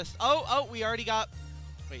 Stardust. Oh, we already got.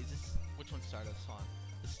 Wait, is this which one's Stardust? Hold on.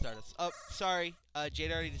 This is Stardust. Oh, sorry.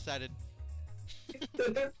 Jade already decided.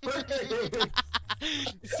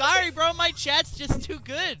 Sorry, bro. My chat's just too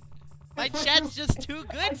good. My chat's just too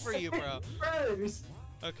good for you, bro. First.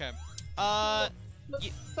 Okay.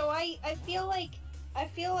 So I feel like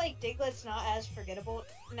Diglett's not as forgettable.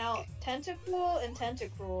 Now, Tentacool and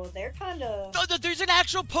Tentacruel, they're kind of. Oh, there's an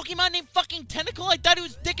actual Pokemon named fucking Tentacle. I thought he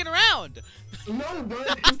was dicking around. No,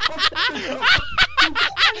 but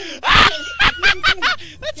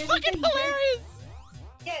That's fucking hilarious.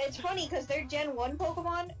 Yeah, it's funny because they're Gen 1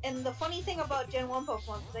 Pokemon, and the funny thing about Gen 1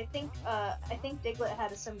 Pokemon is I think Diglett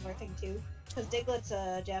had a similar thing too. Because Diglett's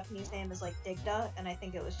Japanese name is like Digda, and I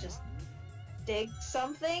think it was just Dig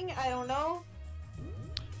something. I don't know.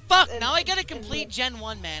 Fuck! Now I gotta complete Gen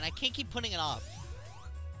 1, man. I can't keep putting it off.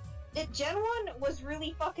 Gen 1 was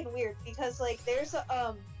really fucking weird because like there's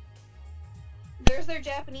their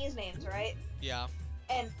Japanese names, right? Yeah.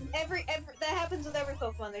 And every that happens with every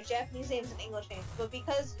Pokemon. There's Japanese names and English names, but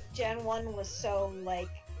because Gen 1 was so like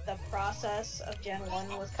the process of Gen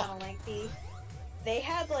 1 was kind of lengthy, they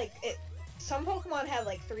had like some Pokemon had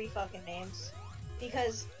like 3 fucking names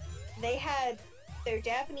because they had their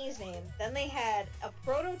Japanese name, then they had a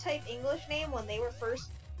prototype English name when they were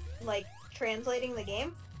first like translating the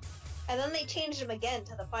game, and then they changed them again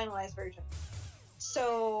to the finalized version.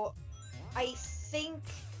 So I think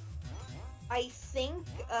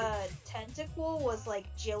Tentacool was like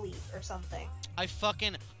Jilly or something.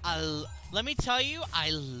 Let me tell you, I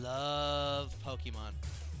love Pokemon.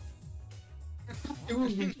 it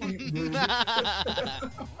would be cute, dude. That's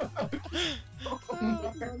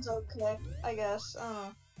okay, I guess.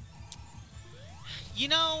 You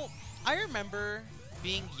know, I remember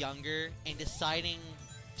being younger and deciding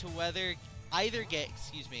to either get,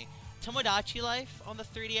 Tomodachi Life on the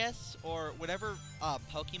 3DS or whatever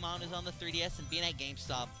Pokemon is on the 3DS and being at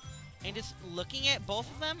GameStop and just looking at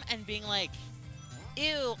both of them and being like,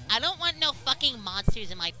 ew, I don't want no fucking monsters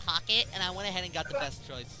in my pocket, and I went ahead and got the best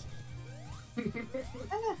choice.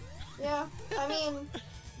 Yeah, I mean,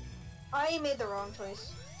 I made the wrong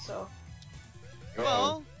choice, so.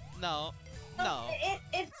 Well, no.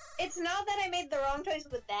 It's not that I made the wrong choice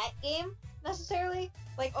with that game necessarily.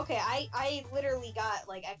 Like, okay, I literally got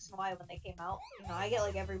like X and Y when they came out. You know, I get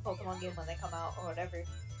like every Pokemon game when they come out or whatever,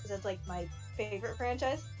 because it's like my favorite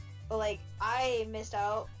franchise. But like, I missed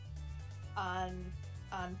out on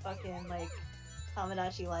fucking like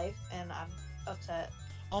Tomodachi Life, and I'm upset.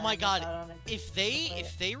 Oh my god, if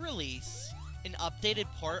if they release an updated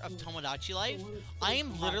port of Tomodachi Life, I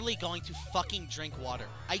am literally going to fucking drink water.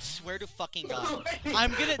 I swear to fucking god.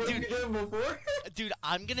 I'm gonna, dude,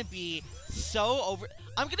 I'm gonna be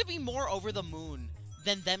I'm gonna be more over the moon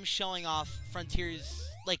than them showing off Frontier's,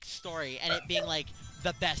 like, story and it being, like,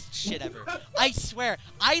 the best shit ever. I swear,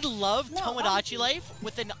 I love Tomodachi Life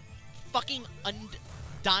with an fucking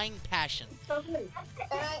undying passion. So good.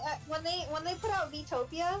 And when they put out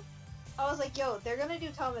Vtopia, I was like, yo, they're gonna do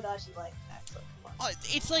Tomodachi Life next. Come on.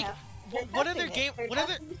 It's like, what other game? What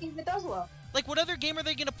other? It does well. Like, what other game are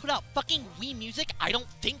they gonna put out? Fucking Wii Music? I don't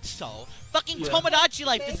think so. Fucking Tomodachi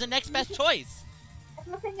Life is the next best choice.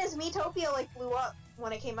 And the thing is, Miitopia like blew up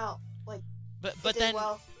when it came out. Like, but then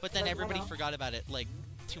everybody forgot about it like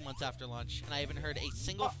 2 months after launch, and I haven't heard a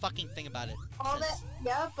single fucking thing about it.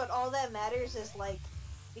 But all that matters is like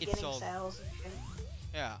beginning sales and shit.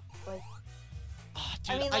 Yeah. Like, oh,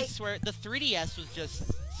 dude, I mean, like, I swear the 3DS was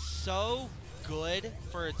just so good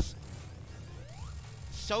for its.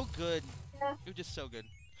 So good. Yeah. It was just so good.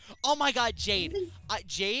 Oh my god, Jade.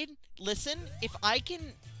 Jade, listen, if I can...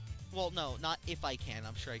 Well, no, not if I can.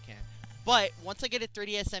 I'm sure I can. But once I get a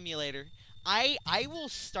 3DS emulator, I will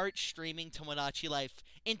start streaming Tomodachi Life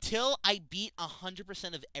until I beat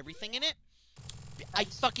 100% of everything in it. I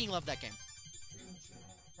fucking love that game.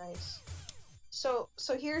 Nice. So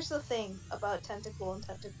here's the thing about Tentacool and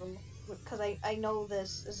Tentacool, because I know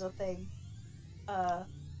this is a thing.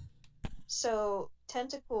 So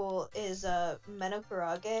Tentacool is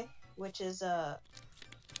Menokurage, which is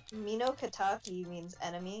Mino Kataki means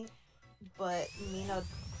enemy, but Mino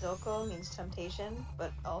Doko means temptation,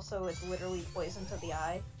 but also it's literally poison to the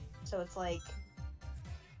eye. So it's like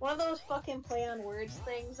one of those fucking play on words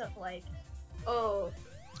things of like, oh,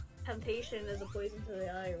 temptation is a poison to the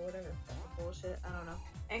eye or whatever fucking bullshit. I don't know.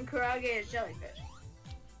 And Kurage is jellyfish.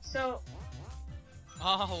 So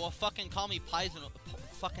Oh, well, fucking call me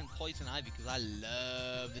fucking Poison Ivy, because I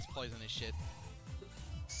love this poisonous shit.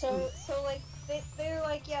 So like they're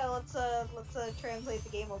like, yeah, let's translate the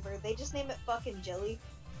game over. They just name it fucking Jelly.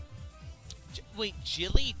 Wait,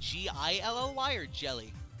 Jilly? G-I-L-L-Y or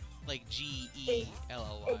Jelly? Like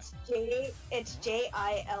G-E-L-L-Y? It's Jilly, like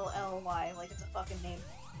it's a fucking name.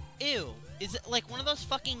 Ew. Is it like one of those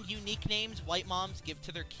fucking unique names white moms give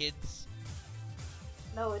to their kids?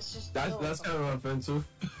 No, it's just That's Jill. that's kind of offensive.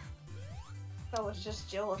 No, it's just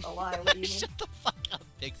Jill with a lie. What do you mean? Shut the fuck up,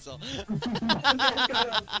 Pixel.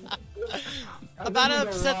 I About to think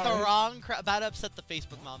upset you're the right. wrong about to upset the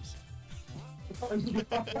Facebook moms.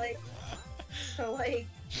 Like, so like,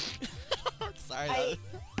 Sorry.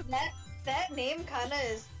 that name kinda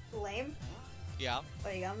is lame. Yeah.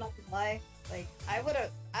 Like, I'm not gonna lie. Like, I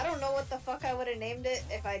don't know what the fuck I would've named it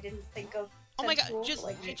if I didn't think of Oh my god,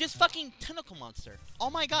 Tentacool, just fucking Tentacle Monster.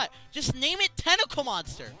 Oh my god, just name it Tentacle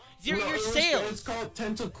Monster. Your sales. It's called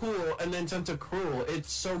Tentacool and then Tentacruel.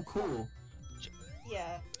 It's so cool.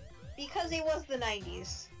 Yeah. Because it was the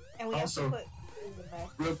 90s. And we Also- have to put things in there.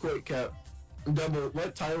 Real quick, Cap. Double.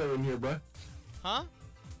 Let Tyler in here, bro. Huh?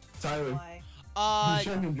 Tyler. Why? He's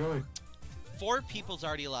trying to join. 4 people's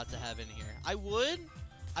already allowed to have in here. I would.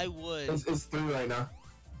 It's 3 right now.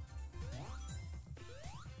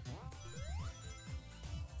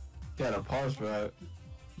 Gotta pause for that.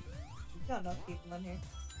 Got enough people in here.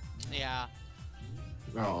 Yeah.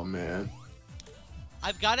 Oh man.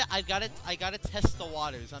 I gotta test the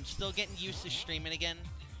waters. I'm still getting used to streaming again.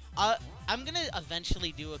 I'm gonna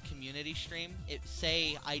eventually do a community stream.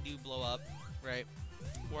 Say I do blow up, right?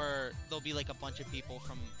 Where there'll be like a bunch of people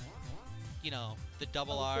from, you know, the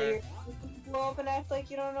double So R. you're blow up and act like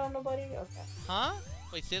you don't know nobody? Okay. Huh?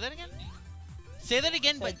 Wait, say that again? Say that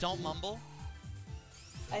again, but don't mumble.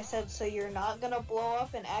 I said, so you're not gonna blow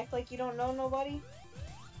up and act like you don't know nobody?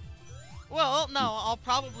 Well, no, I'll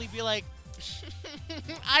probably be like,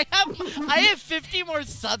 I have 50 more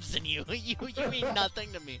subs than you. You mean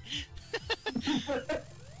nothing to me.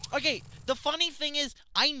 Okay, the funny thing is,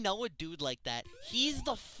 I know a dude like that. He's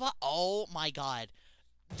the oh my god.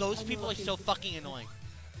 Those people are so fucking annoying.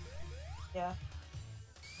 Yeah.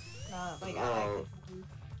 No, like, Oh.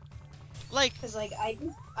 Like, Cause like, I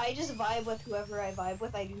just vibe with whoever I vibe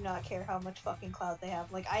with. I do not care how much fucking clout they have.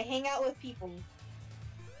 Like, I hang out with people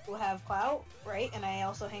who have clout, right? And I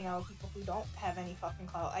also hang out with people who don't have any fucking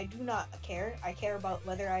clout. I do not care. I care about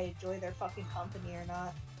whether I enjoy their fucking company or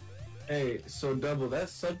not. Hey, so Double, that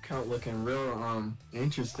sub count looking real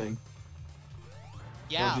interesting.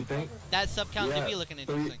 yeah, Don't you think? that sub count Yeah, did be looking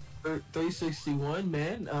interesting. 361,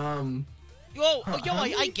 man. Yo,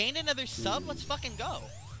 I gained another sub. Let's fucking go.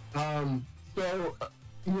 So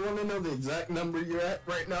you want to know the exact number you're at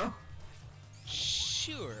right now?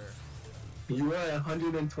 Sure. You are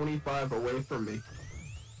 125 away from me.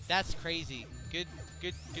 That's crazy. Good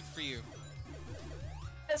for you.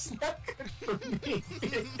 That's not good for me.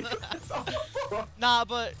 That's awful. Nah,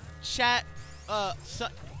 but chat,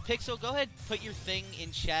 Pixel, go ahead, put your thing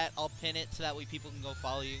in chat. I'll pin it so that way people can go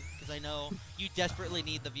follow you. Because I know you desperately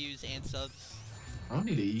need the views and subs. I don't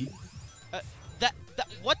need to eat.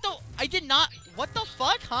 What the? I did not. What the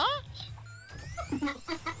fuck, huh?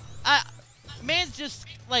 Man's just,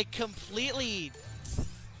 like, completely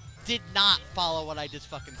did not follow what I just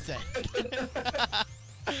fucking said.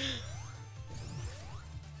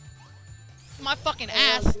 My fucking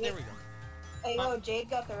ass. There we go. Hey, yo, Jade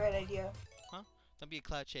got the right idea. Don't be a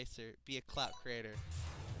clout chaser. Be a clout creator.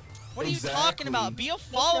 What are you Exactly. talking about? Be a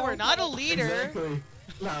follower, not a leader. Exactly.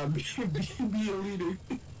 Nah, be a leader.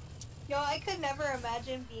 Yo, I could never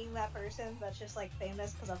imagine being that person that's just like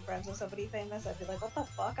famous because I'm friends with somebody famous. I'd be like, what the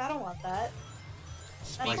fuck? I don't want that.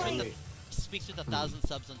 Speaks That's with, like- speaks with 1,000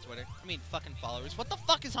 subs on Twitter. I mean, fucking followers. What the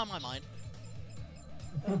fuck is on my mind?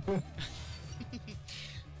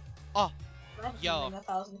 Oh, yo.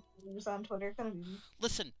 1,000 followers on Twitter. Gonna be...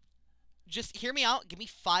 Listen, just hear me out. Give me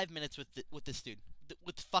 5 minutes with this dude.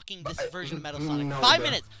 With fucking this version of Metal Sonic. No, 5 bro.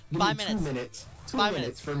 minutes. Give 5 me minutes. 2 minutes. 2 5 minutes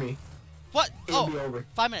minutes. for me. What? It'll be Oh, over,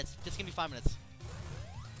 5 minutes. Just give me 5 minutes.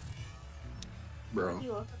 bro.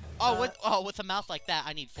 You look Oh, with a mouth like that,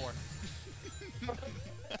 I need 4.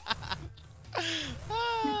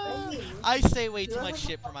 I say way too much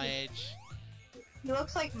shit for my age. He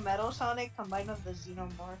looks like Metal Sonic combined with the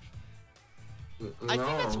Xenomorph. I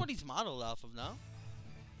think that's No. what he's modeled off of, no?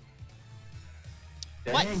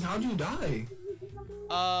 Dang, What? how'd you die?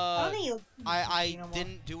 I don't think he looks like I Xenomorph.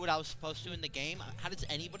 didn't do what I was supposed to in the game. How does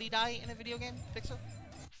anybody die in a video game, Pixel?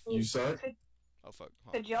 You saw it? Oh fuck. Hold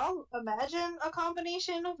on. Could y'all imagine a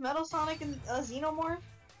combination of Metal Sonic and a Xenomorph?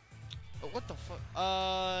 Oh, what the fuck?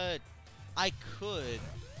 I could.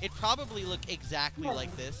 It'd probably look exactly Yeah.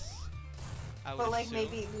 like this. I would But like assume.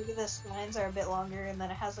 maybe the spines are a bit longer, and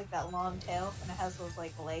then it has like that long tail, and it has those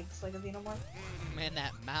like legs like a Xenomorph. Man,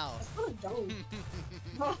 that That's mouth. kind of dope.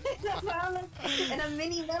 And a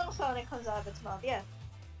mini Metal Sonic comes out of its mouth. Yeah.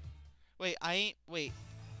 Wait, I ain't. Wait.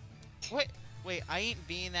 What? Wait, I ain't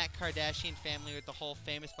being that Kardashian family with the whole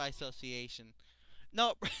famous by association.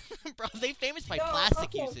 No, bro, they famous by No, plastic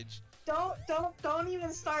okay. usage. Don't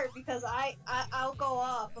even start because I'll go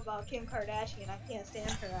off about Kim Kardashian. I can't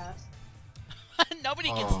stand her ass. Nobody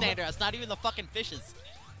can Oh. stand her. It's not even the fucking fishes.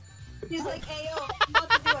 She's like, hey yo, I'm about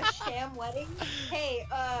to do a sham wedding. Hey,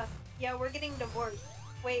 yeah, we're getting divorced.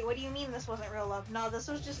 Wait, what do you mean this wasn't real love? No, this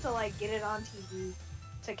was just to like get it on TV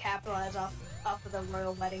to capitalize off of the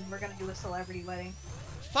royal wedding. We're gonna do a celebrity wedding.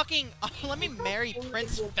 Fucking, let me marry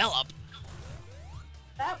Prince Philip.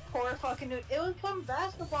 That poor fucking dude. It was some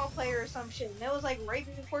basketball player or some shit, and it was like right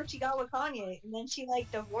before she got with Kanye, and then she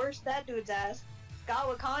like divorced that dude's ass, got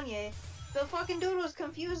with Kanye. The fucking dude was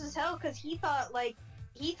confused as hell because he thought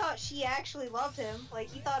she actually loved him, like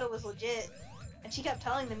he thought it was legit, and she kept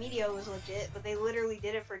telling the media it was legit, but they literally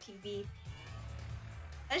did it for TV.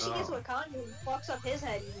 And she gets Oh. with Kanye and fucks up his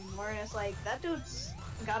head even more, and it's like that dude's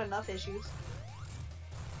got enough issues.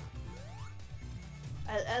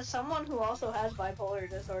 As someone who also has bipolar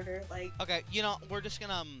disorder, like Okay, you know, we're just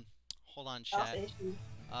gonna, hold on, tough chat. issues.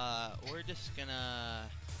 We're just gonna,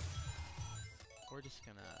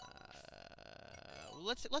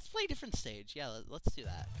 let's play a different stage. Yeah, let's do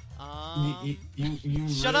that. You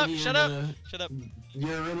Shut up, really shut up. gonna- Shut up,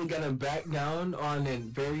 You're really gonna back down on a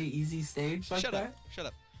very easy stage like shut that? up, shut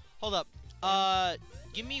up. Hold up.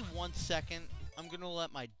 Give me 1 second. I'm gonna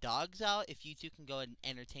let my dogs out. If you two can go ahead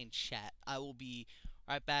and entertain chat, I will be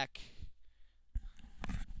right back.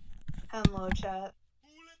 Hello, chat.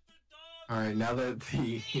 Alright, now that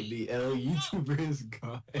the L YouTuber is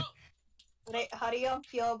gone. How do y'all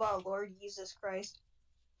feel about Lord Jesus Christ?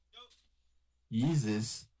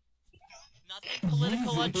 Jesus. Nothing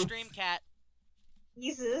political on Jesus. stream, cat.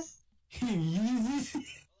 Jesus? Jesus.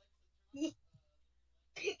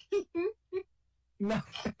 No,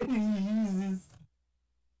 Jesus.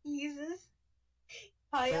 Jesus?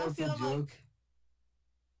 How That y'all was a feel about joke.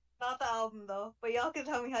 not the album though, but y'all can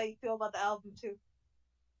tell me how you feel about the album too.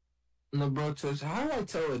 No, bro, Tush, how do I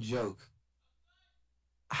tell a joke?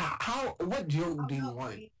 What joke do you I'm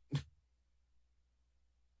want? not-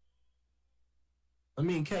 I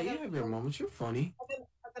mean, Kat, you have your moments. You're funny.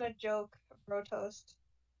 I'm gonna joke, bro toast.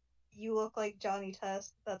 You look like Johnny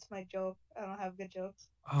Test. That's my joke. I don't have good jokes.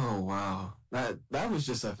 Oh, wow. That was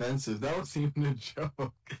just offensive. That wasn't even a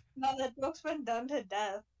joke. No, that joke's been done to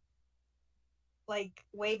death. Like,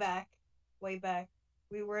 way back. Way back.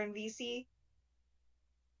 We were in VC,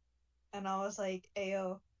 and I was like,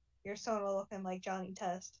 Ayo, you're sort of looking like Johnny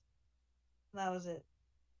Test. And that was it.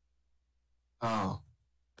 Oh.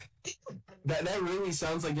 That really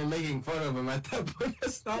sounds like you're making fun of him at that point.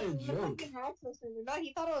 That's not a The joke. fucking access server. No,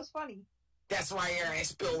 he thought it was funny. That's why your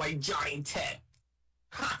ass built like Johnny Ted.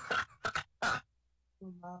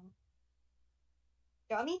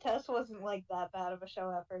 Johnny Test wasn't like that bad of a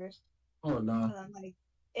show at first. Oh, no. And then like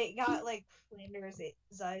it got like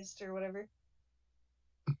Flanders-ized or whatever.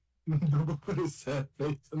 Don't put a sad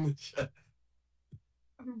face in the chat.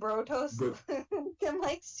 Bro toast Bro. can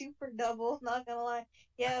like super double, not gonna lie.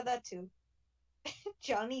 Yeah, that too.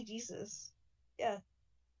 Johnny Jesus. Yeah.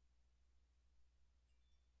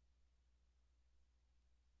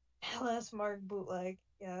 LS Mark bootleg.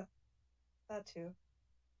 Yeah. That too.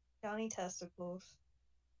 Johnny Testicles.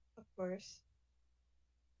 Of course.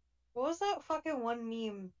 What was that fucking one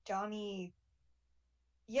meme? Johnny.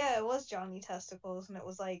 Yeah, it was Johnny Testicles, and it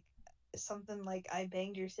was like something like I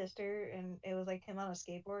banged your sister, and it was like him on a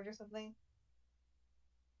skateboard or something.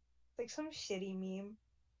 Like some shitty meme.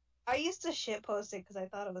 I used to shitpost it because I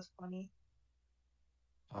thought it was funny.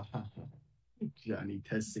 Johnny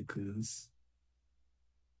Testicles.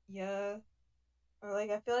 Yeah. Or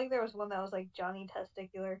like I feel like there was one that was like Johnny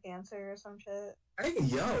Testicular Cancer or some shit. Hey,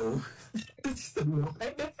 yo.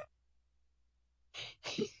 What?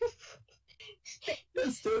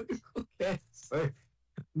 Testicle cancer.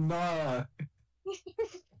 Nah.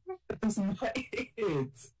 That's not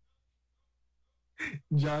it.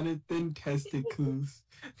 Jonathan Testicles.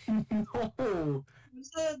 No. It's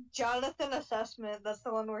the Jonathan assessment. That's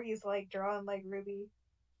the one where he's like drawing like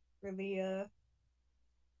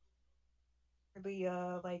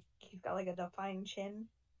like he's got like a defined chin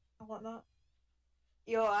and whatnot.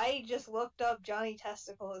 Yo, I just looked up Johnny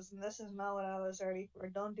Testicles, and this is not what I was ready for.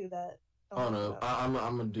 Don't do that. Oh no, I'm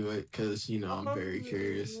gonna do it because I'm very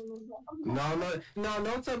curious. No,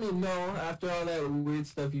 don't tell me no after all that weird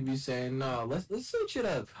stuff you be saying. No, let's switch it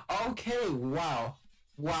up. Okay, wow,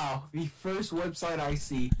 the first website I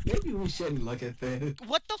see. Maybe we shouldn't look at this.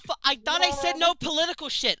 What the fuck? I thought I said no political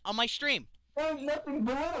shit on my stream. There's nothing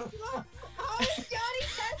political. How is Johnny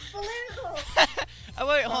Test political? Oh,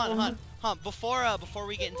 wait, hold on. Before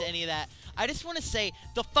we get into any of that, I just want to say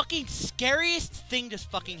the fucking scariest thing just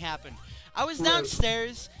fucking happened. I was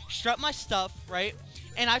downstairs, strut my stuff, right?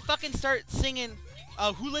 And I fucking start singing,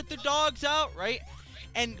 Who Let the Dogs Out, right?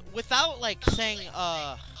 And without, like, saying,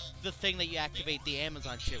 the thing that you activate the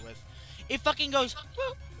Amazon shit with, it fucking goes,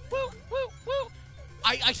 woo, woo, woo, woo.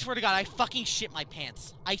 I swear to God, I fucking shit my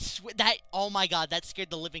pants. I swear, oh my God, that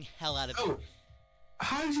scared the living hell out of me. Oh,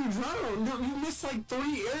 how did you drown? You missed like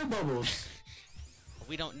 3 air bubbles.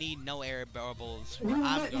 We don't need no air bubbles.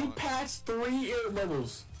 You passed 3 air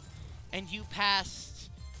bubbles. And you passed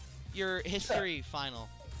your history final.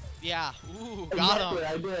 Yeah. Ooh, got him.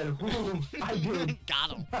 I did. Ooh, I did. Got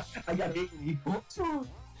him. I got 80.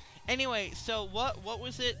 Anyway, so what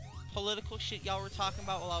was it? Political shit y'all were talking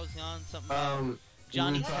about while I was gone? Something about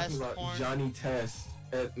Johnny we were talking Test about porn? Johnny Test,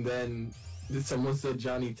 and then someone said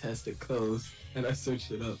Johnny Test it closed, and I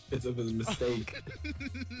searched it up. It's a mistake.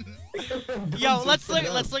 Yo, let's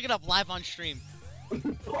look it up live on stream.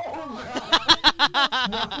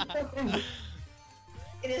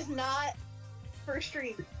 It is not for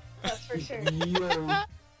stream. That's for sure. Yo,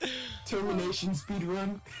 termination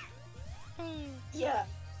speedrun. Yeah.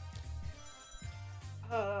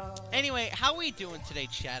 Anyway, how are we doing today,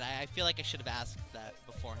 Chad? I feel like I should have asked that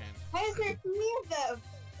beforehand. Why is there 3 of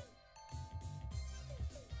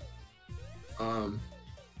them?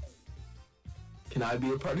 Can I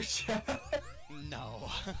be a part of chat? No.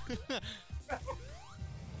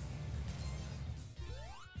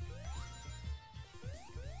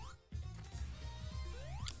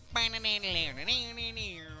 Man,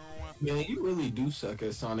 you really do suck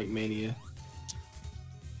at Sonic Mania.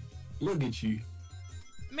 Look at you.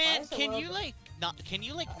 Man, can you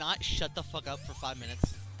not shut the fuck up for 5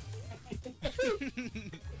 minutes?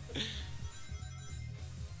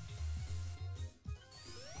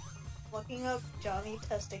 Looking up Johnny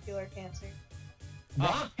testicular cancer.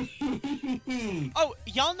 Oh,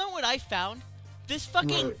 y'all know what I found? This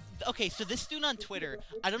fucking... Okay, so this dude on Twitter,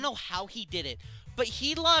 I don't know how he did it, but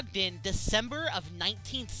he logged in December of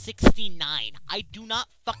 1969. I do not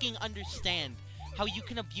fucking understand how you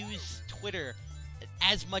can abuse Twitter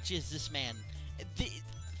as much as this man.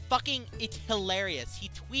 It's hilarious. He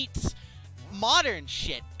tweets modern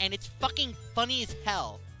shit, and it's fucking funny as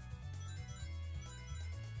hell.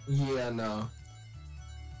 Yeah, no.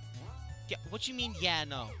 Yeah, what you mean, yeah,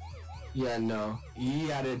 no? Yeah, no. He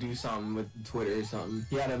had to do something with Twitter or something.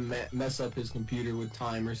 He had to mess up his computer with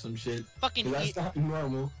time or some shit. Fucking that's not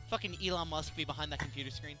normal. Fucking Elon Musk be behind that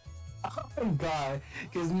computer screen. Oh god,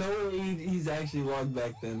 because no way he's actually logged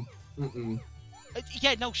back then.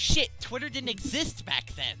 Yeah, no shit. Twitter didn't exist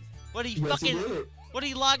back then. What do you fucking? What do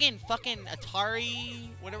you log in? Fucking Atari,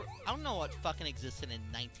 whatever. I don't know what fucking existed in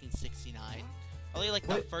 1969. Probably like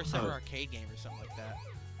the first ever arcade game or something like that.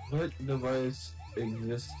 What device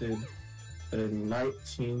existed in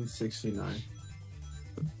 1969?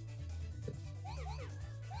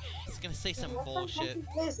 It's gonna say some bullshit.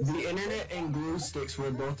 The internet and glue sticks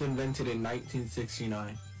were both invented in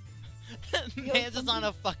 1969. Man's just on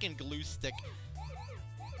a fucking glue stick.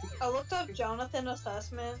 I looked up Jonathan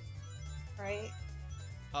assessment, right?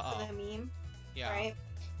 Uh-oh. For the meme. Yeah. Right?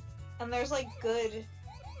 And there's like good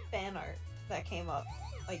fan art that came up.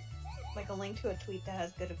 Like a link to a tweet that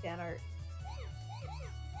has good fan art.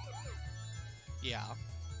 Yeah.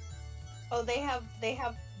 Oh, they have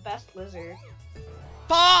best lizard.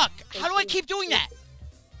 Fuck! How do I keep doing that?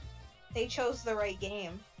 They chose the right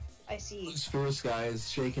game. I see. This first guy is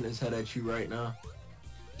shaking his head at you right now.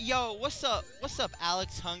 Yo, what's up? What's up,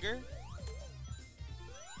 Alex Hunger?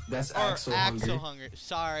 That's Axel Hunger.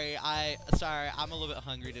 Sorry, I'm a little bit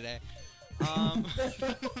hungry today.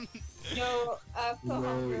 No,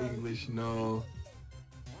 no English, no.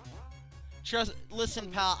 Listen,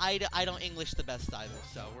 pal, I don't English the best either,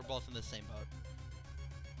 so we're both in the same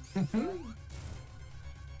boat.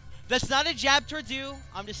 That's not a jab towards you.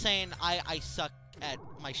 I'm just saying I suck at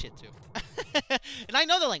my shit too. And I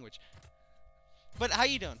know the language. But how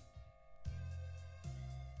you doing?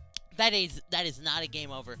 That is not a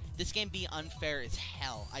game over. This game be unfair as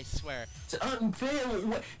hell, I swear. It's unfair.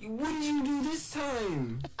 What did you do this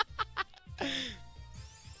time?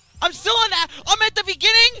 I'm still on that. I'm at the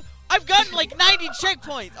beginning. I've gotten like 90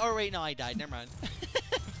 checkpoints. Oh wait, no, I died. Never mind.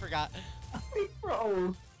 Forgot.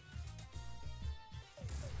 Bro.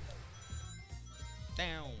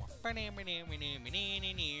 Down.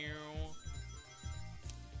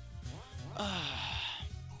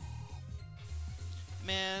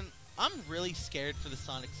 Man, I'm really scared for the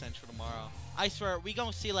Sonic Central tomorrow. I swear, we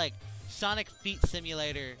gonna see like Sonic Feet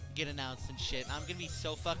Simulator get announced and shit. I'm gonna be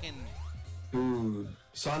so fucking. Dude,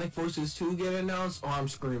 Sonic Forces 2 get announced? Oh, I'm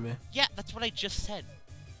screaming. Yeah, that's what I just said.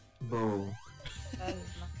 Bro. That is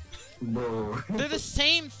Bro. They're the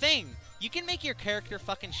same thing. You can make your character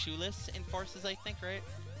fucking shoeless in Forces, I think, right?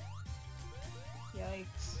 not...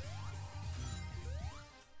 Yikes.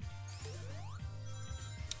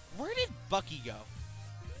 Where did Bucky go?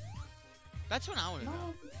 That's what I want to know.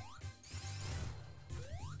 No.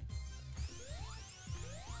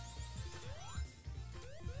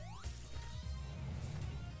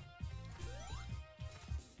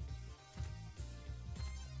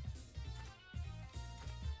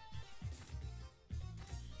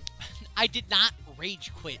 I did not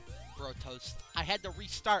rage quit, Bro Toast. I had to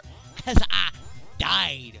restart because I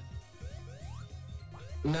died.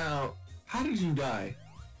 Now, how did you die?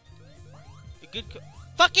 A good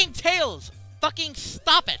fucking Tails! Fucking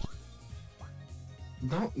stop it!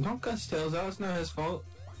 Don't cuss Tails out. It's not his fault.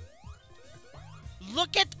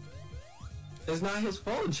 Look at It's not his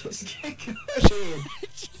fault. Just get good.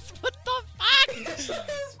 what the fuck? It's not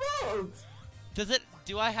his fault. Does it?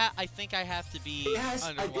 Do I have? I think I have to be It has.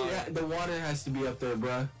 underwater. The water has to be up there,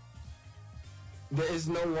 bruh. There is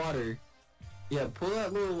no water. Yeah, pull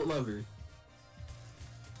that little lever.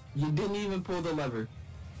 You didn't even pull the lever.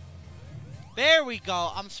 There we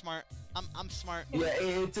go. I'm smart. I'm smart. Yeah,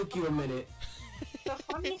 it took you a minute. The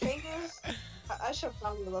funny thing is, I should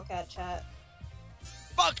probably look at chat.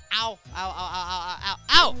 Fuck! Ow! Ow! Ow! Ow! Ow! Ow!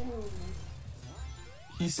 Ow! Ooh.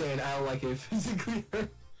 He's saying I don't like it physically.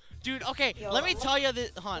 Dude, okay. Yo, let me tell you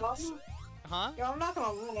this, Hunt. Yo, Huh? I'm not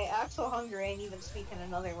gonna lie, Axel Hunger ain't even speaking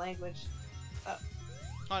another language.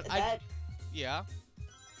 Hunt. Yeah.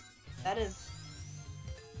 That is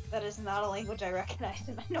not a language I recognize,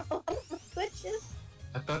 and I know a lot of languages.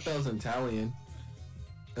 I thought that was Italian.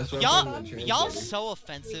 That's what Y'all so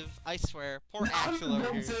offensive. I swear. Poor Axel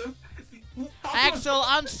over here. Axel,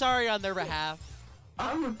 I'm sorry on their behalf.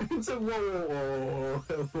 I'm offensive. Whoa.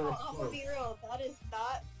 I'm gonna be real.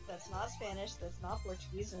 That's not Spanish. That's not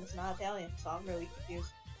Portuguese, and it's not Italian. So I'm really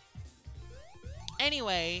confused.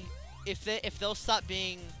 Anyway, if they'll stop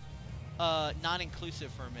being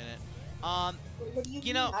non-inclusive for a minute. What do you You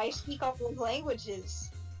mean? know- I speak all those languages.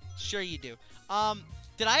 Sure you do.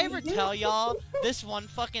 Did I ever tell y'all this one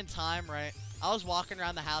fucking time, right? I was walking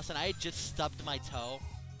around the house and I had just stubbed my toe,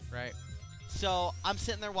 right? So I'm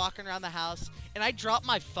sitting there walking around the house and I drop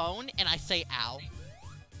my phone and I say ow.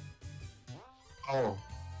 Oh,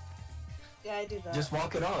 Yeah, I do that. just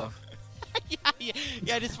walk it off.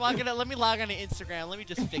 yeah, just walking out. Let me log on to Instagram. Let me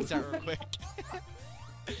just fix that real quick.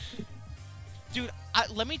 Dude,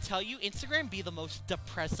 let me tell you, Instagram be the most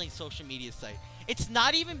depressing social media site. It's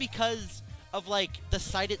not even because of, like, the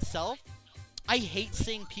site itself. I hate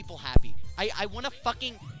seeing people happy. I want to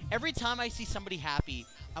fucking... Every time I see somebody happy,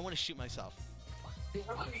 I want to shoot myself.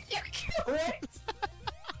 What?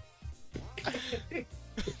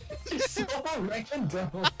 Just so random.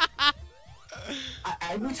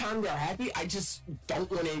 Every time they're happy, I just don't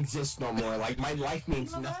want to exist no more. Like, my life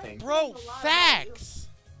means nothing. Bro, facts!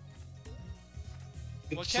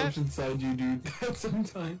 It What, shows Kev? inside you, dude.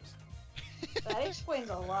 Sometimes. That explains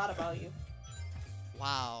a lot about you.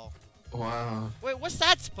 Wow. Wow. Wait, what's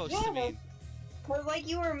that supposed to mean? Cause like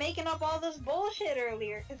you were making up all this bullshit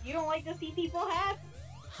earlier, cause you don't like to see people happy.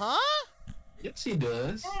 Huh? Yes, he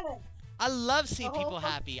does. Yeah. I love seeing The whole people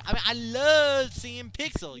fuck- happy. I mean, I love seeing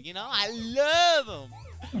Pixel, you know? I love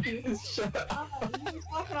him. Shut up. You was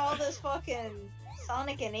talking all this fucking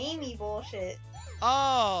Sonic and Amy bullshit.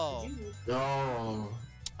 Oh. Dude, No.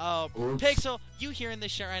 Oh, Oops. Pixel, you hearing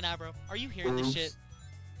this shit right now, bro? Are you hearing this shit?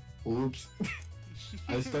 Oops.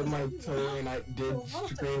 I stubbed my toe and I did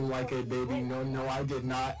scream like a baby. No, I did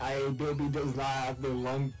not. A baby does not have the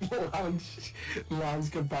lungs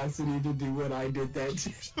capacity to do what I did that.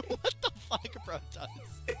 What the fuck, bro, does?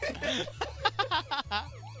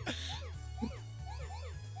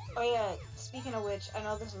 Oh yeah, speaking of which, I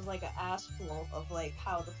know this is like an ass full of like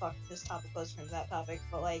how the fuck this topic goes from that topic,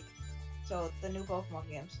 but like, so the new Pokemon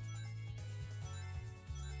games.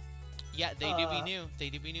 Yeah, they do be new. They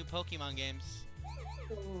do be new Pokemon games.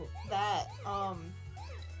 That,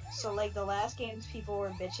 so like the last games people were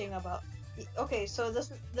bitching about. Okay, so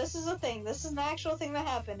this is a thing. This is an actual thing that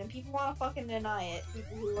happened, and people want to fucking deny it.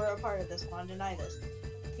 People who were a part of this want to deny this.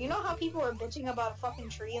 You know how people were bitching about a fucking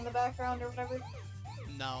tree in the background or whatever?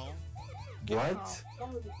 No. What?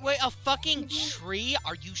 Wait, a fucking tree?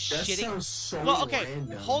 Are you That shitting? sounds so Well, okay,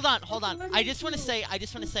 random. hold on. I just want to say,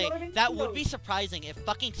 that would be surprising if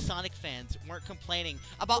fucking Sonic fans weren't complaining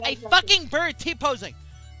about a fucking bird T-posing.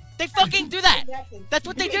 They fucking do that. Exactly. That's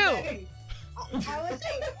what they do. I would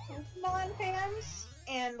say Pokemon fans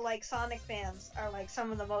and like Sonic fans are like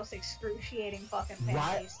some of the most excruciating fucking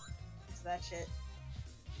fans. It's that shit.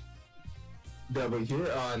 Double,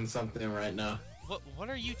 you're on something right now. What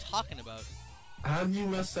are you talking about? How did you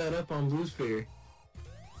mess that up on Blue Sphere?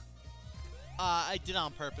 I did it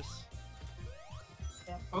on purpose.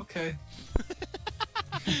 Yeah. Okay.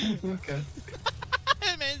 Okay.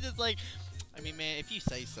 Man, just like, I mean, man, if you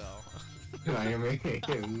say so. I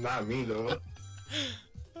mean, not me though.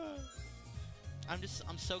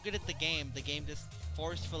 I'm so good at the game. The game just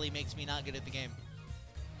forcefully makes me not good at the game.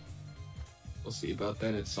 We'll see about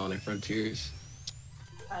that at Sonic Frontiers.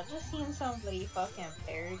 I just seen somebody fucking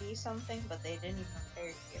parody something, but they didn't even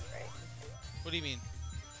parody it right. What do you mean?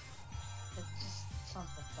 It's just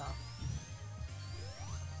something dumb.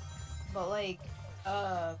 But like,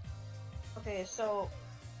 okay, so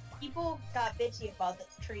people got bitchy about this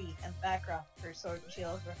tree in the background for Sword and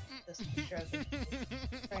Shield versus this treasure.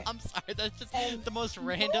 Right. I'm sorry, that's just And the most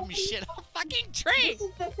random nobody- shit. A fucking tree. This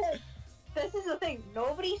is the thing. This is the thing.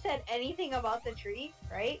 Nobody said anything about the tree,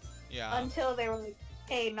 right? Yeah. Until they were like,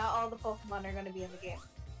 hey, not all the Pokemon are gonna be in the game.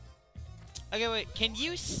 Okay, wait. Can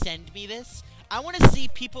you send me this? I want to see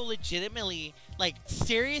people legitimately, like,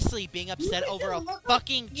 seriously being upset can over a just look up-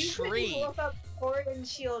 fucking You tree. can look up Sword and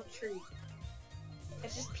Shield tree.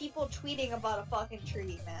 It's just people tweeting about a fucking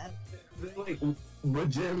tree, man. They're like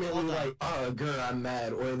legitimately Hold on. like, oh, girl, I'm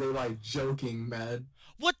mad, or they're like joking mad.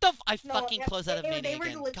 What the I No, fucking yeah, closed out of they Mania were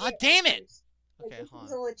again. legit God damn it! answers. Like, Okay, this hold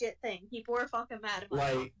is on. a legit thing. People were fucking mad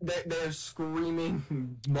about it. Like they're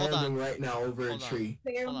screaming, Hold on. moaning right now over Hold a on. tree.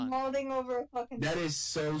 They're Hold on. molding over a fucking That tree. is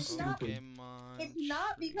so It's not- stupid. Pokemon It's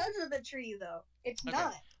not tree. because of the tree, though. It's Okay.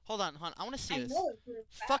 not. Hold on. I want to see I this. know it for a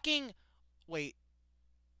fact. Fucking wait.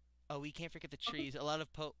 Oh, we can't forget the trees. A lot of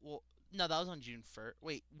well, no, that was on June 1st.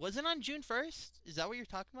 Wait, was it on June 1st? Is that what you're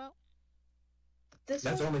talking about? This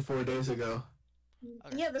That's was, only 4 days ago.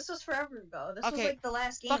 Okay. Yeah, this was forever ago. This was Okay, like the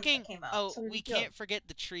last game Fucking that came out. oh, Sword and we Shield. can't forget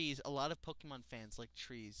the trees. A lot of Pokemon fans like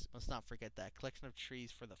trees. Let's not forget that collection of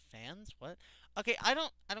trees for the fans. What? Okay, I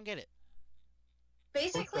don't get it.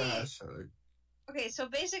 Basically, What the hashtag? okay, so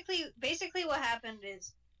basically what happened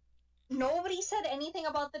is nobody said anything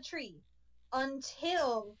about the tree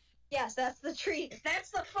until yes, that's the tree.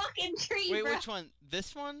 That's the fucking tree, Wait, bro. which one?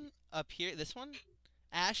 This one up here? This one?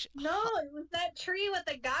 Ash? No, it was that tree with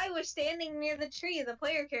the guy was standing near the tree, the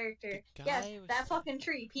player character. The Yes, guy was that fucking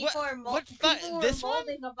tree. People What- are what people were this one?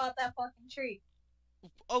 molding about that fucking tree.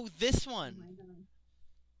 Oh, this Oh one. my god.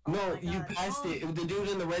 No, Oh my you God. passed it. It was the dude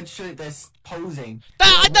in the red shirt that's posing.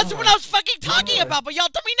 That's One what more. I was fucking talking more. about, but y'all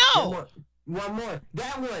tell me One no. more. One more.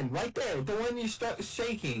 That one right there. The one you start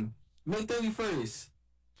shaking. Make 31st.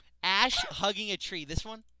 Ash hugging a tree. This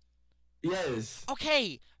one? Yes.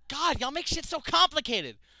 Okay. God, y'all make shit so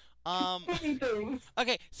complicated. Anything.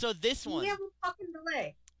 Okay, so this We one. have a fucking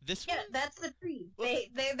delay. This Yeah, one? that's the tree. What?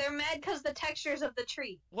 They're mad because the textures of the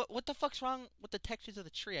tree. What the fuck's wrong with the textures of the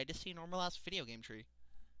tree? I just see a normal ass video game tree.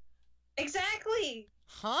 Exactly.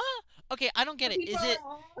 Huh? Okay, I don't get it. Is it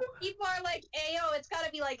People are like, "Ayo, it's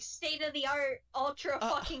gotta be like state of the art, ultra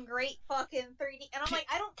fucking great fucking 3D," and I'm like,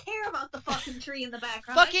 I don't care about the fucking tree in the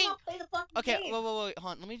background. I just Fucking- wanna play the fucking Okay, game. wait,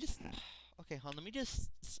 hold on. Let me just Okay, hold on.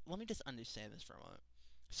 Let me just understand this for a moment.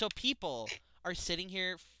 So people are sitting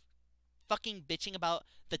here fucking bitching about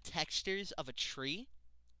the textures of a tree?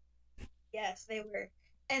 Yes, they were.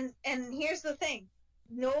 And here's the thing.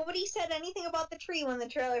 Nobody said anything about the tree when the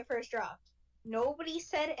trailer first dropped. Nobody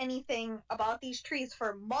said anything about these trees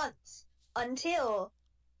for months until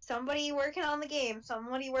somebody working on the game,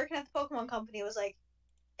 somebody working at the Pokemon company was like,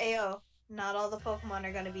 "Ayo, not all the Pokemon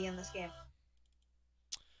are gonna be in this game."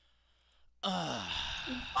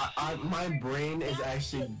 My brain is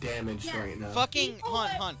actually damaged Yeah. right now. Fucking People hon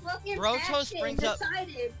that hon. fucking Brotos action brings up-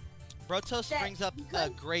 decided Brotos that brings up a because-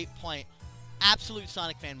 great point. Absolute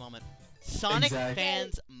Sonic fan moment. Sonic Exactly.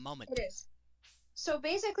 fans moment. It is. So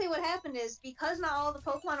basically what happened is, because not all the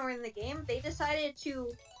Pokemon were in the game, they decided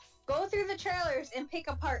to go through the trailers and pick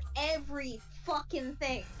apart every fucking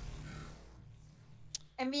thing.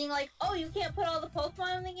 And being like, oh, you can't put all the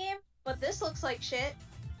Pokemon in the game? but this looks like shit.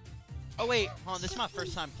 Oh wait, hold on. This is my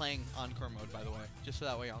first time playing Encore mode, by the way. Just so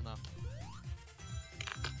that way y'all know.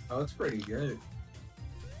 Oh, it's pretty good.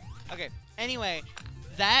 Okay. Anyway,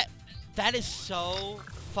 that is so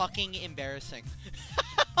fucking embarrassing.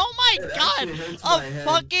 Oh my It god! actually hurts my A head.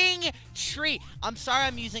 fucking tree. I'm sorry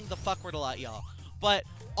I'm using the fuck word a lot, y'all. But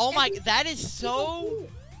oh my, that is so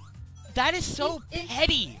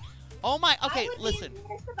petty. Oh my. Okay, listen.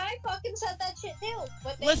 I fucking said that shit too.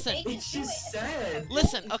 But Listen. They It's just sad.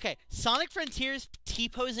 Listen. Okay, Sonic Frontiers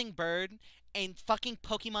T-posing bird and fucking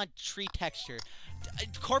Pokemon tree texture.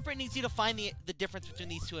 Corporate needs you to find the difference between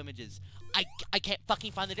these two images. I can't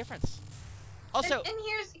fucking find the difference. Also, and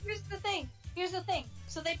here's the thing. Here's the thing.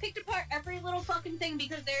 So they picked apart every little fucking thing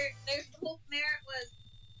because their whole merit was,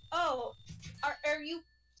 oh, are you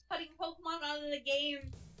putting Pokemon out of the game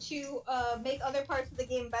to make other parts of the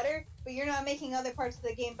game better, but you're not making other parts of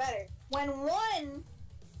the game better. When the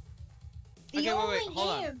only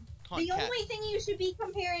thing you should be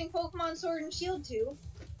comparing Pokemon Sword and Shield to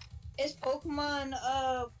is Pokemon,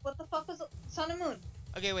 what the fuck was it? Sun and Moon.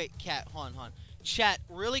 okay, wait, Cat, hold on. Chat,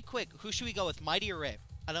 really quick, who should we go with, Mighty or Ray?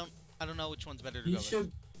 I don't know which one's better to You go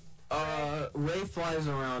should. Ray flies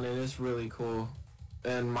around and it's really cool,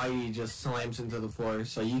 and Mighty just slams into the floor,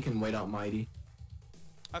 so you can wait out Mighty. with.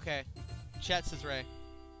 Okay, Chat says Ray.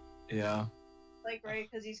 Yeah. Like Ray,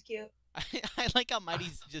 because he's cute. I like how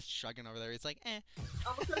Mighty's just shrugging over there. He's like, eh.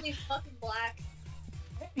 Oh, because he's fucking black.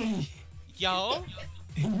 Yo.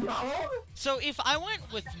 No. So if I went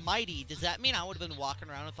with Mighty, does that mean I would have been walking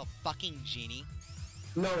around with a fucking genie?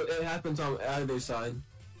 No, it happens on either side.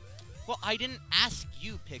 Well, I didn't ask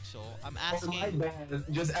you, Pixel. I'm Oh, asking. my bad.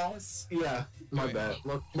 Just ask. Yeah, my Wait. bad.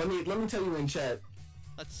 Look, let me tell you in chat.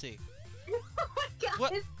 Let's see. Oh my god.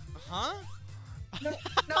 What? Huh? No,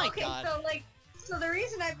 My okay, God. so the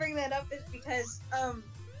reason I bring that up is because,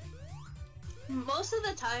 most of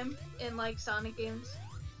the time in, like, Sonic games,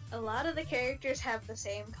 a lot of the characters have the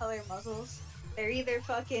same color muzzles. They're either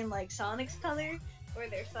fucking, like, Sonic's color, or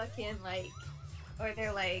they're fucking, like,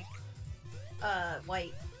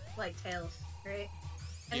 white, like Tails, right?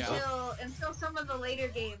 Yeah. Until some of the later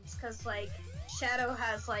games, because, like, Shadow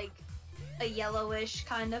has, like, a yellowish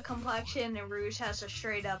kind of complexion, and Rouge has a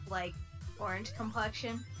straight up, like, orange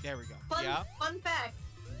complexion. There we go. Fun Yeah.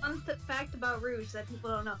 fact about Rouge that people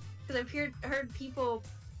don't know, because I've heard people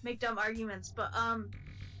make dumb arguments, but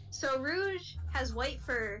so Rouge has white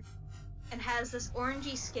fur and has this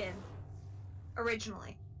orangey skin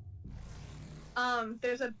originally.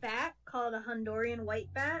 There's a bat called a Honduran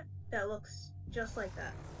white bat that looks just like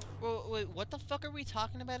that. Well, wait, what the fuck are we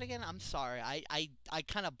talking about again? I'm sorry. I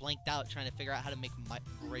kind of blanked out trying to figure out how to make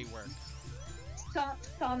Ray work.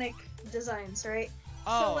 Sonic designs, right?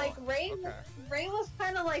 Oh. So like Ray okay. was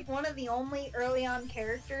kind of like one of the only early on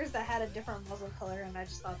characters that had a different muzzle color, and I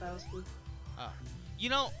just thought that was cool. Oh. You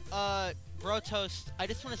know, Bro Toast, I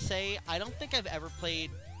just want to say, I don't think I've ever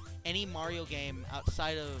played any Mario game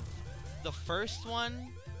outside of the first one,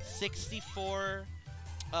 64,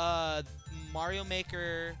 Mario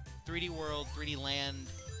Maker, 3D World, 3D Land,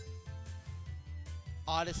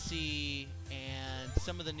 Odyssey, and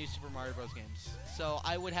some of the new Super Mario Bros. Games. So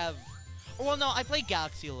I would have... Well, no, I played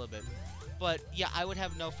Galaxy a little bit. But, yeah, I would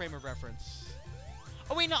have no frame of reference.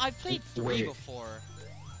 Oh, wait, no, I've played 3 Wait. before.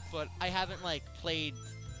 But I haven't, like, played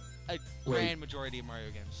a grand majority of Mario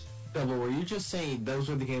games. Double, were you just saying those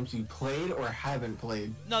were the games you played or haven't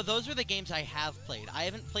played? No, those were the games I have played. I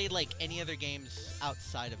haven't played, like, any other games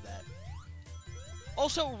outside of that.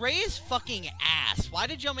 Also, Ray is fucking ass. Why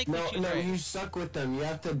did y'all make me choose Ray? You suck with them. You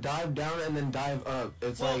have to dive down and then dive up.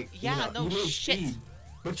 It's Well, like, yeah, you no need shit. speed.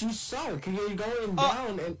 But you suck. You're going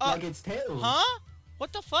down and like it's Tails. Huh?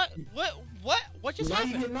 What the fuck? What just now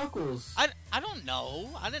happened? you get Knuckles. I don't know.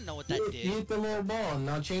 I didn't know what that You did. hit the little ball.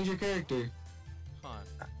 Now change your character. Hold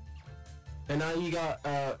on. And now you got,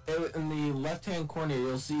 in the left-hand corner,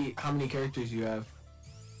 you'll see how many characters you have.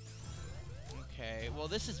 Okay, well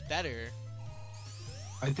this is better.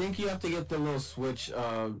 I think you have to get the little switch,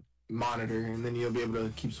 monitor, and then you'll be able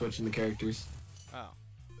to keep switching the characters. Oh.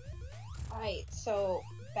 Alright, so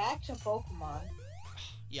back to Pokemon.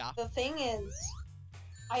 Yeah. The thing is,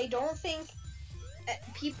 I don't think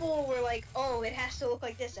people were like, oh, it has to look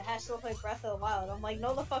like this, it has to look like Breath of the Wild. I'm like,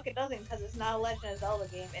 no the fuck it doesn't, because it's not a Legend of Zelda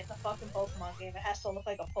game, it's a fucking Pokemon game. It has to look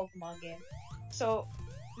like a Pokemon game. So,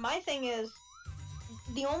 my thing is,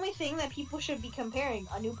 the only thing that people should be comparing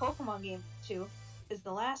a new Pokemon game to is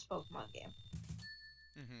the last Pokemon game.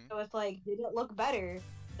 Mm-hmm. So it's like, did it look better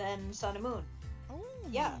than Sun and Moon? Ooh.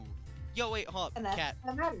 Yeah. Yo, wait, hold And up, that, Cat.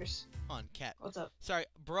 that matters. Hold on, Cat. What's up? Sorry,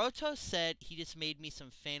 Broto said he just made me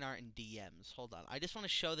some fan art in DMs. Hold on, I just want to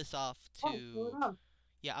show this off to. Oh, hold on.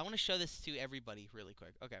 Yeah, I want to show this to everybody really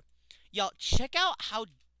quick. Okay, y'all, check out how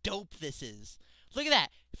dope this is. Look at that,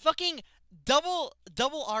 fucking double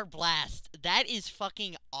R blast. That is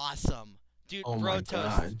fucking awesome, dude. Oh my Broto's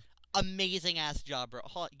god. amazing ass job, bro.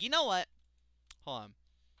 Hold on. You know what? Hold on.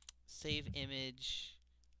 Save image.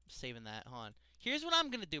 Saving that. Hold on. Here's what I'm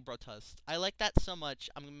gonna do, bro. Toast. I like that so much.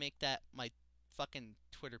 I'm gonna make that my fucking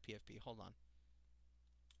Twitter PFP. Hold on.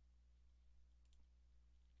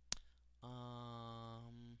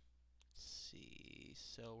 Let's see.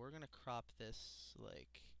 So we're gonna crop this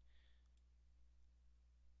like.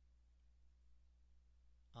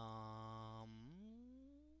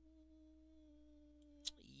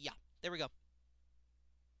 Yeah. There we go.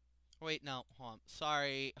 Wait, no. Hold on.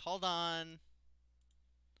 Sorry. Hold on.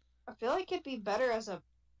 I feel like it'd be better as a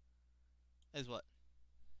What?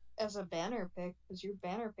 banner pick, because your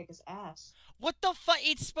banner pick is ass. What the fuck?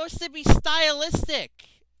 It's supposed to be stylistic.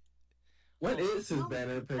 What is his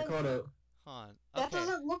banner pick? Hold up. Hold on. That Okay.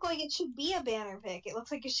 doesn't look like it should be a banner pick. It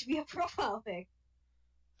looks like it should be a profile pick.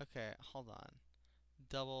 Okay, hold on.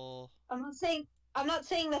 Double. I'm not saying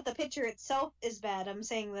that the picture itself is bad. I'm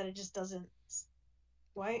saying that it just doesn't.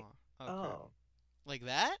 Why? Okay. Oh, Like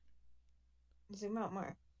that? zoom out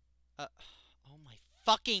more. Oh my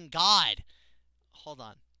fucking god. Hold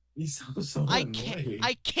on. He sounds so annoying.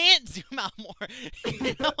 I can't zoom out more.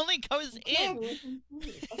 It only goes in.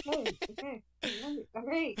 Okay.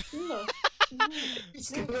 Alright. He's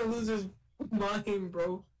gonna lose his mind,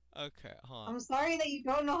 bro. Okay, hold on. I'm sorry that you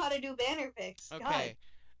don't know how to do banner picks. God. Okay.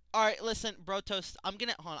 All right, listen, bro toast. I'm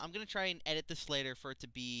gonna try and edit this later for it to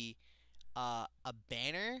be a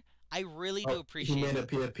banner. I really do appreciate He made a it.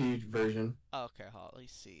 PFP version. Okay, hold on,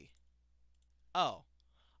 let's see. Oh.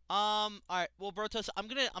 All right. Well, bro toast, I'm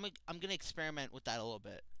gonna experiment with that a little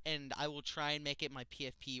bit, and I will try and make it my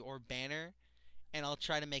PFP or banner, and I'll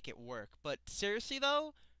try to make it work. But seriously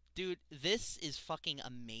though, dude, this is fucking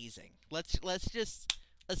amazing. Let's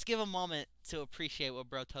give a moment to appreciate what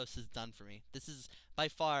bro toast has done for me. This is by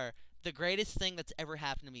far the greatest thing that's ever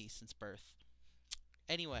happened to me since birth.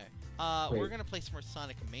 Anyway, we're gonna play some more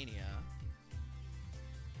Sonic Mania.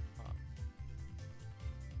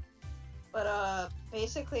 But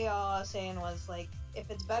basically all I was saying was like, if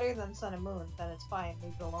it's better than Sun and Moon, then it's fine.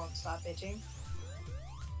 Leave it alone. Stop bitching.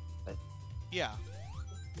 Yeah.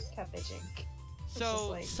 Just kept bitching.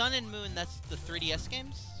 So like- Sun and Moon, that's the 3DS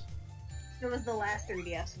games. It was the last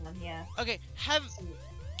 3DS one, yeah. Okay,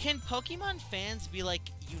 can Pokemon fans be like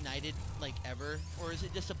united like ever, or is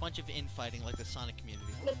it just a bunch of infighting like the Sonic community?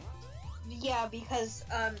 Yeah, because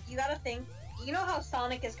you gotta think. You know how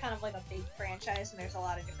Sonic is kind of like a big franchise, and there's a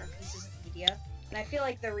lot of different pieces of media. And I feel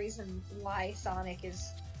like the reason why Sonic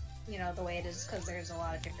is, the way it is, because there's a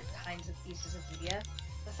lot of different kinds of pieces of media.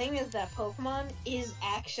 The thing is that Pokemon is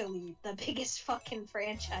actually the biggest fucking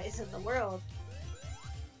franchise in the world.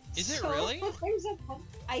 Is it really?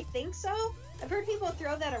 I think so. I've heard people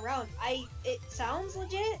throw that around. It sounds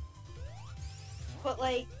legit, but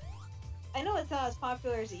like, I know it's not as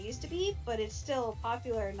popular as it used to be, but it's still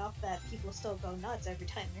popular enough that people still go nuts every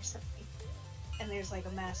time there's something. And there's like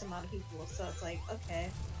a mass amount of people, so it's like, okay,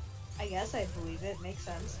 I guess I believe it, makes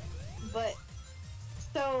sense. But,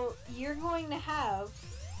 so, you're going to have,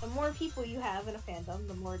 the more people you have in a fandom,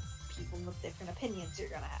 the more people with different opinions you're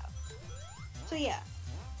gonna have. So yeah.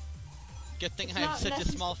 Good thing It's I have not such a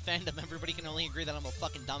small fandom, everybody can only agree that I'm a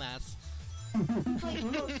fucking dumbass. Like,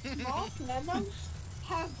 no, small fandoms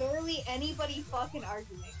have barely anybody fucking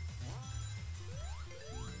arguing.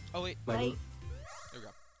 Oh wait, Like, Like, there we go.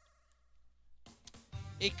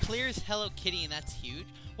 It clears Hello Kitty and that's huge.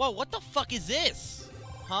 Whoa, what the fuck is this?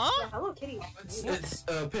 Huh? yeah, Hello Kitty. it's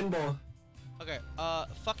pinball. Okay,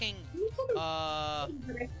 fucking, But I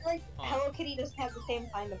feel like Hello Kitty doesn't have the same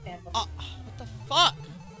kind of fandom. what the fuck?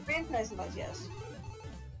 Franchise does, yes.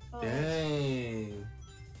 Dang.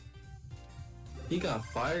 He got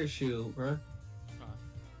fire shield, bro.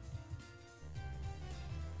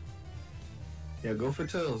 Yeah, go for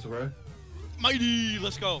Tails, bro. Mighty,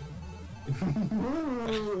 let's go.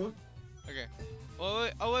 Okay.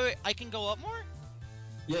 Wait, I can go up more?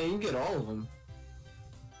 Yeah, you can get all of them.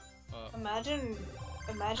 Imagine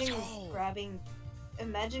Let's go. grabbing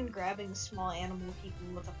small animal people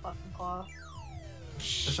with a fucking claw. That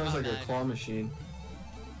sounds like a claw machine.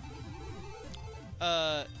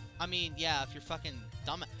 I mean, yeah, if you're fucking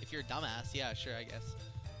dumb, if you're a dumbass, yeah, sure, I guess.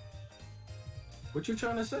 What you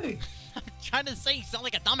trying to say? I'm trying to say you sound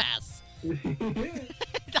like a dumbass.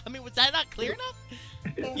 I mean, was that not clear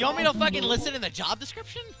enough? You want me to fucking listen in the job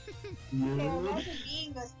description? Okay, imagine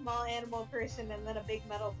being a small animal person and then a big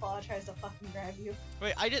metal claw tries to fucking grab you.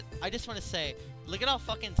 Wait, I just want to say, look at how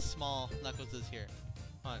fucking small Knuckles is here.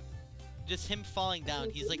 Hold on. Just him falling down.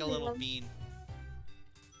 He's like a little bean.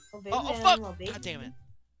 Oh, fuck! God damn it.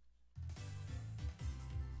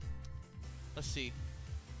 Let's see.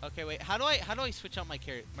 Okay, wait. How do I switch out my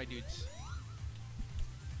dudes?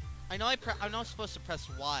 I know I'm not supposed to press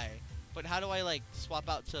Y, but how do I like swap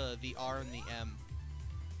out to the R and the M?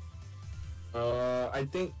 I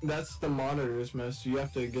think that's the monitor's mess. You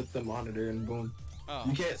have to get the monitor and boom. Oh.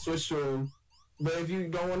 You can't switch to him. But if you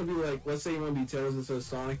don't want to be like, let's say you want to be Tails instead of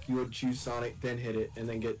Sonic, you would choose Sonic, then hit it, and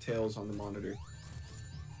then get Tails on the monitor.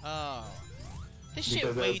 Oh. This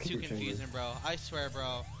shit way too confusing, bro. I swear,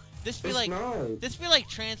 bro. This be like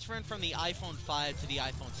transferring from the iPhone 5 to the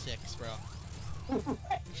iPhone 6, bro.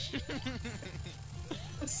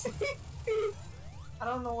 I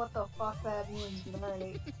don't know what the fuck that means, but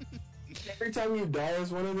alright. Every time you die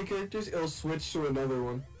as one of the characters, it'll switch to another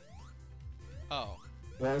one. Oh.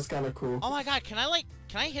 That's kind of cool. Oh my god, can I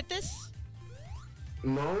hit this?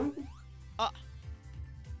 No?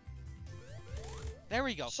 There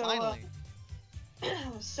we go, So, finally.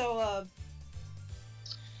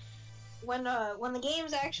 When the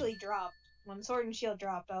games actually dropped, when Sword and Shield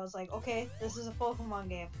dropped, I was like, okay, this is a Pokemon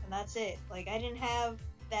game, and that's it. Like, I didn't have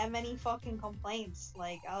that many fucking complaints.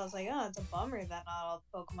 Like, I was like, oh, it's a bummer that not all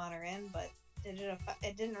the Pokemon are in, but it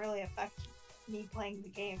didn't really affect me playing the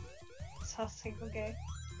game. So I was like, okay.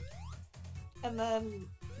 And then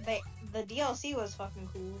the DLC was fucking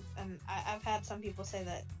cool, and I've had some people say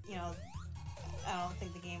that, you know, I don't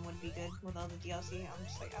think the game would be good without the DLC. I'm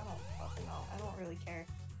just like, I don't fucking know. I don't really care.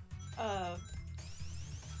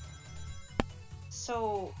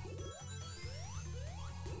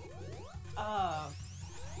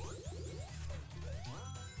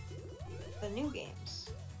 The new games.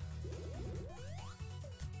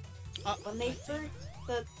 When they first,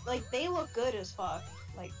 they look good as fuck.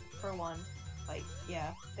 Like, for one. Like,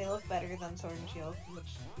 yeah, they look better than Sword and Shield,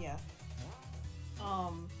 which, yeah.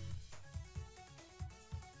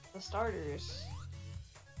 The starters,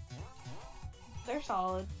 they're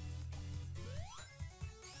solid.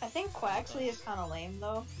 I think Quaxley is kind of lame,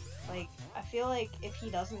 though. Like, I feel like if he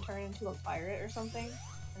doesn't turn into a pirate or something,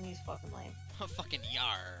 then he's fucking lame. Fucking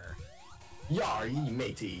yar. Yar, ye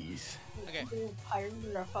mateys. Okay. A pirate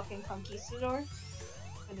or a fucking conquistador,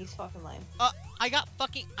 and he's fucking lame.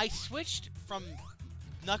 I switched from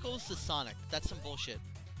Knuckles to Sonic. That's some bullshit.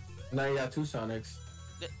 Now you got two Sonics.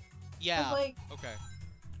 Yeah. Like, okay.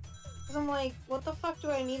 Cause I'm like, what the fuck do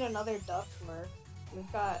I need another duck for?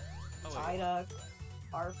 We've got Psyduck,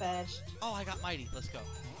 Farfetch'd. Oh, I got Mighty. Let's go.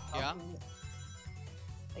 Yeah.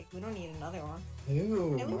 Like, we don't need another one.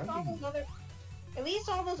 Ew, At least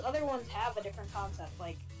all those other ones have a different concept.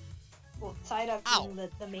 Like, well, Psyduck being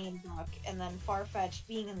the main duck, and then Farfetch'd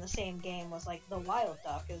being in the same game was like the wild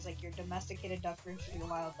duck. Is like your domesticated duck versus your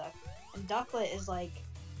wild duck. And Ducklet is like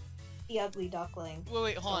the ugly duckling.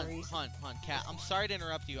 Wait, hold on, Kat. I'm sorry to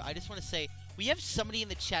interrupt you. I just want to say, we have somebody in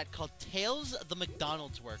the chat called Tails the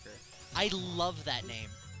McDonald's Worker. I love that name.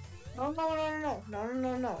 No.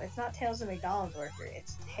 It's not Tails the McDonald's Worker.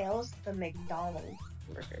 It's Tails the McDonald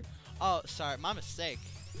Worker. Oh, sorry. My mistake.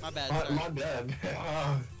 My bad, sir. My bad.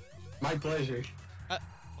 My pleasure.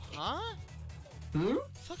 Huh? Hmm?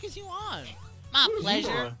 Fuck is you on? My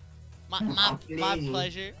pleasure. My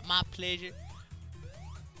pleasure. My pleasure.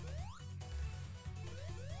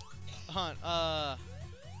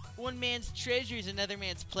 One man's treasure is another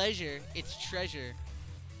man's pleasure. It's treasure.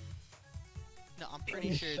 No, I'm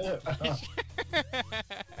pretty sure it's pleasure.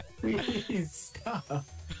 Please stop.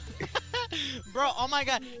 Bro, oh my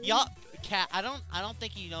god. Y'all, Kat, I don't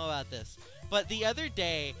think you know about this. But the other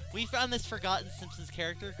day, we found this forgotten Simpsons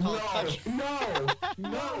character called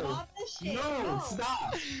No,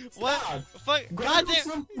 stop. What? Stop. Fuck,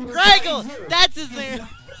 goddamn, Graggle! That's his name!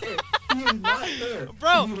 He is not there.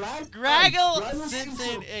 Bro, Graggle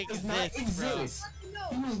Simpson exists, bro.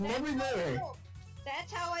 He was never there.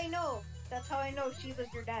 That's how I know. That's how I know she was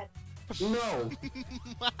your dad. No.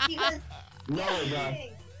 Because No, bro.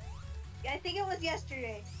 I think it was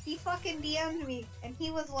yesterday. He fucking DM'd me, and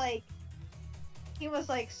he was like,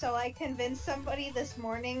 so I convinced somebody this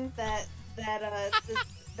morning that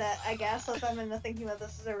I gaslit them into thinking that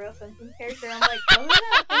this is a real Simpsons character. I'm like, wasn't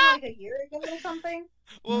that a thing like a year ago or something?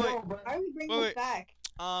 Wait. Why are we bringing this back?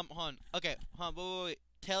 Hold on. Okay, hold on. Wait.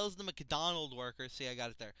 Tails the McDonald Worker. See, I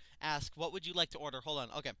got it there. Ask, what would you like to order? Hold on.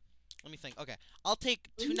 Okay. Let me think. Okay. I'll take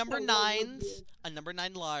 2 number 9s, a number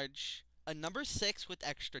 9 large, a number 6 with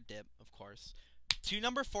extra dip, of course, 2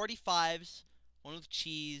 number 45s, 1 with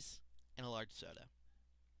cheese, and a large soda.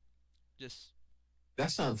 Just.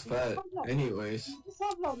 That sounds fat. Anyways. You just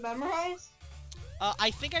have no memorized?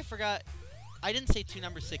 I think I forgot. I didn't say two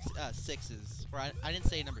number sixes. Or I didn't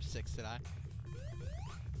say number 6, did I?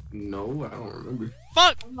 No, I don't remember.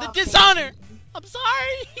 Fuck! The dishonor! I'm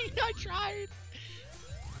sorry! I tried.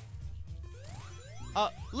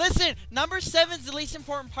 Listen! Number 7's the least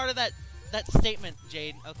important part of that statement,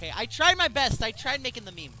 Jade. Okay, I tried my best. I tried making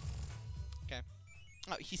the meme. Okay.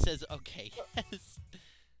 Oh, he says okay. Yes.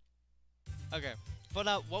 Okay. But,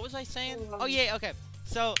 what was I saying? Oh, yeah, okay.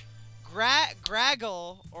 So,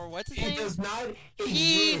 Graggle, or what's his name? He does not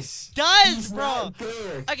He exist. does, He's bro. not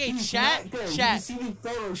there. Okay, He's chat. not there. You can see me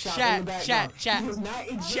Photoshop in the background. He does not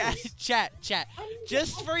exist. Chat.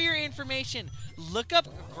 Just for your information, look up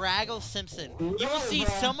Graggle Simpson. You will see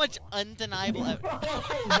bruh. so much undeniable evidence.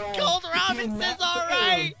 Bruh. Cold Robin He's says not all there.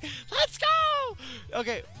 right. Let's go.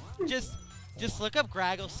 Okay, just look up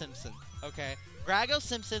Graggle Simpson. Okay. Graggle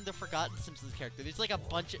Simpson, the Forgotten Simpsons character. There's like a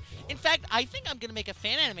bunch of... In fact, I think I'm gonna make a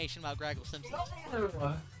fan animation about Graggle Simpson.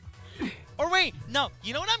 Or wait, no.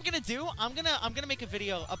 You know what I'm gonna do? I'm gonna make a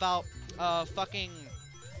video about fucking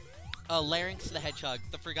Larynx the Hedgehog,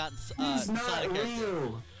 the Forgotten He's Sonic not character.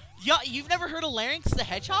 real. Yo, you've never heard of Larynx the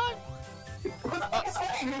Hedgehog?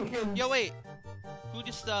 Yo, wait. Who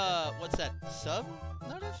just what's that? Sub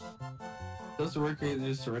notice? Those workers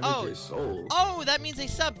just surrendered their soul. Oh, that means they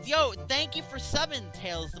subbed. Yo, thank you for subbing,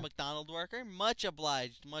 Tails the McDonald worker. Much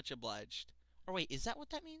obliged, much obliged. Or wait, is that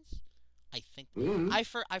what that means? I think I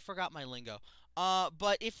forgot my lingo.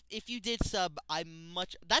 But if you did sub,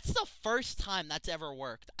 that's the first time that's ever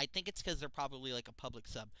worked. I think it's because they're probably like a public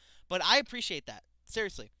sub. But I appreciate that.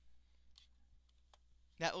 Seriously.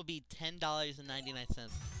 That will be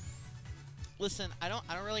 $10.99. Listen, I don't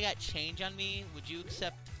really got change on me. Would you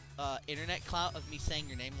accept internet clout of me saying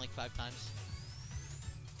your name like 5 times?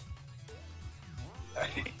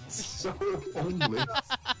 It's so homeless.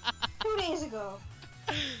 2 days ago.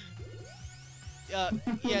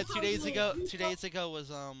 Yeah, 2 days ago. 2 days ago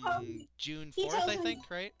was June 4th, I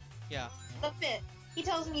think, right? Yeah. The 5th. He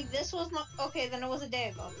tells me this was not okay. Then it was a day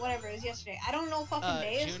ago. Whatever, it was yesterday. I don't know fucking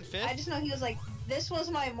days. June 5th? I just know he was like, this was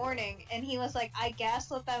my morning, and he was like, I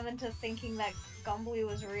gaslit them into thinking that Gumbly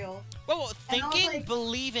was real. Whoa, thinking, like,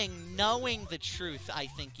 believing, knowing the truth. I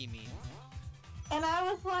think you mean. And I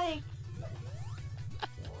was like,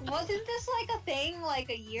 wasn't this like a thing like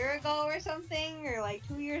a year ago or something, or like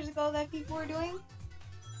 2 years ago that people were doing?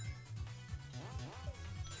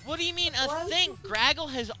 What do you mean a thing? Graggle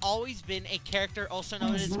has always been a character also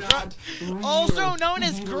known as Grumbly. Also known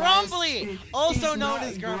as Grumbly.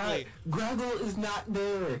 Graggle is not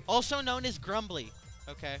there. Also known as Grumbly.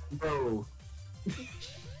 Okay. Bro.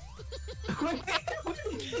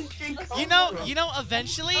 You know,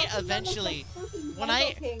 eventually, when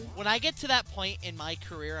I get to that point in my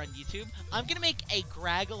career on YouTube, I'm gonna make a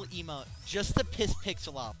Graggle emote just to piss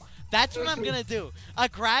Pixel off. That's what I'm gonna do. A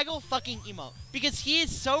Graggle fucking emote. Because he is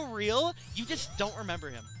so real, you just don't remember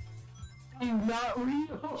him. He's not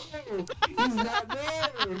real. He's not there.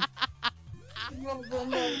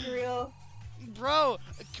 He's real. Bro,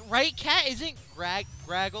 right, Cat? Isn't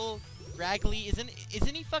Graggly,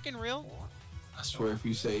 isn't he fucking real? I swear if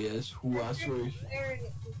you say yes, I swear.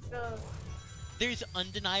 There's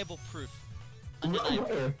undeniable proof. Undeniable.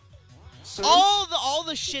 Where? All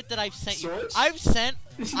the shit that I've sent you. Source? I've sent.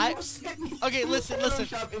 Okay, listen. Okay,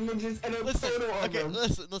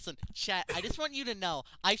 listen. Chat, I just want you to know,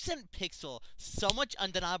 I've sent Pixel so much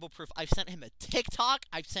undeniable proof. I've sent him a TikTok.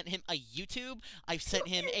 I've sent him a YouTube. I've sent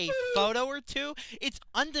him a photo or two. It's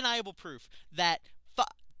undeniable proof that.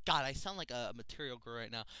 God, I sound like a material girl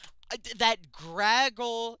right now. That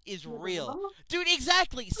Graggle is real, dude.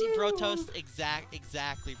 Exactly. See, Bro Toast.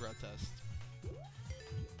 Exactly, Bro Toast.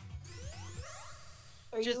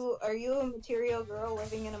 Are you a material girl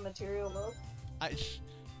living in a material world? Please.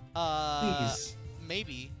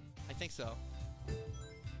 Maybe. I think so.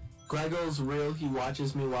 Graggle's real. He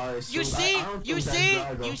watches me while I sleep. You see? You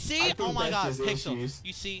see? Oh my God, just Pixel. issues.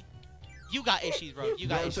 You see? You got issues, bro. You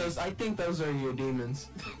got issues. I think those are your demons.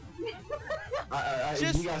 You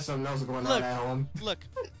got something else going on at home. Look,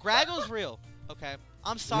 Graggle's real. Okay,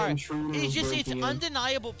 I'm sorry. It's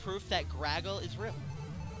undeniable proof that Graggle is real.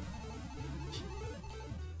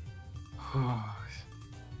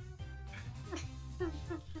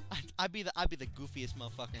 I'd be the goofiest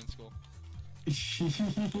motherfucker in school.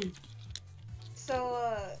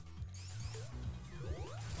 So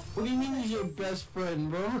what do you mean he's your best friend,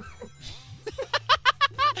 bro?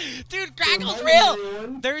 Dude, Graggle's real!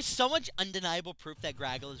 There's so much undeniable proof that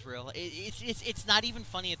Graggle is real. It's not even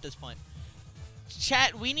funny at this point.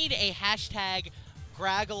 Chat, we need a hashtag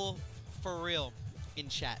Graggle for real. in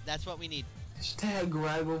chat. That's what we need. Hashtag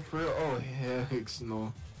Graggle for oh heck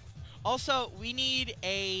no. Also, we need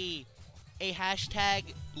a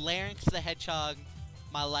hashtag Larynx the Hedgehog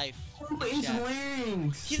my life. Who in is chat.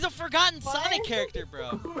 Larynx? He's a forgotten What? Sonic character, bro.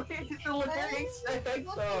 Who is Larynx the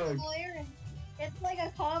Hedgehog? It's like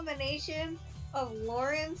a combination of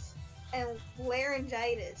Lawrence and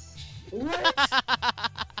laryngitis. What?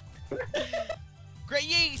 Great,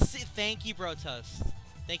 yay! Thank you, Brotos.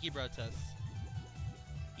 Thank you, Brotos.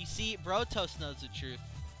 You see, Brotos knows the truth.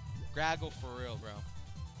 Graggle for real, bro.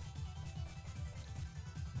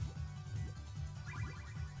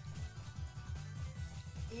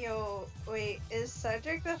 Yo, wait, is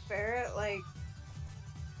Cedric the Ferret, like,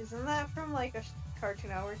 isn't that from, like, a Cartoon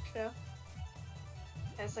Network show?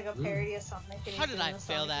 And it's like a parody of Sonic. And How he's did doing I the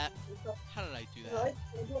fail Sonic that? adventure. How did I do Is it that? like,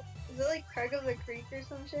 is it like Craig of the Creek or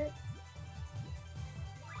some shit?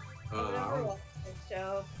 I've never watched this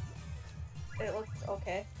show. It looks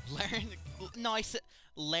okay. Larynx. No, I said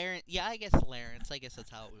Larynx. Yeah, I guess Larynx. I guess that's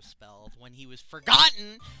how it was spelled when he was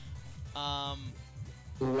forgotten.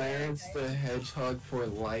 Larynx the Hedgehog for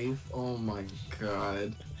life? Oh my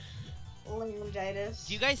god. Laryngitis.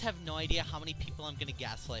 Do you guys have no idea how many people I'm gonna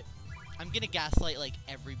gaslight? I'm gonna gaslight like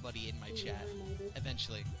everybody in my chat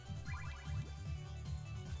eventually.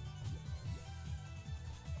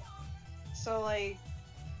 So like,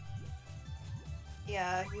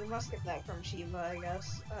 yeah, you must get that from Shiva, I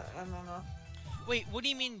guess. I don't know. Wait, what do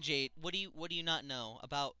you mean, Jade? What do you not know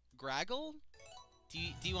about Graggle? Do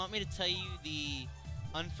you want me to tell you the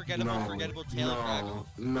unforgettable tale of Graggle?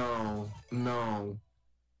 No.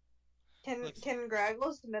 Can Looks-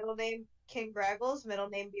 Graggle's middle name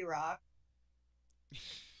be Rock?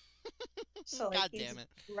 So like God he's damn it.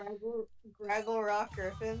 Graggle Rock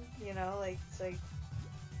Griffin, you know, like it's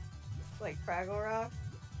like Craggle Rock,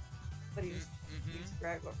 but he's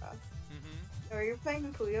Graggle Rock. Mm-hmm. Are you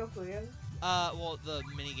playing Puyo Puyo? Well, the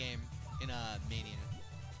minigame in Mania.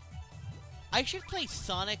 I should play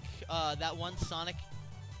Sonic, that one Sonic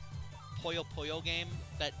Puyo Puyo game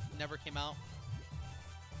that never came out.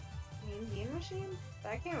 Mean Machine?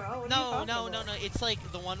 That came out? What are you No. talking about? It's like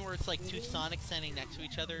the one where it's like two Sonics standing next to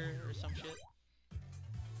each other or some shit.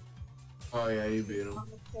 Oh yeah, you beat him.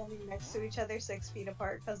 Standing next to each other 6 feet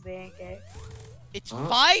apart because they ain't gay. It's Huh?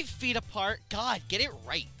 5 feet apart. God, get it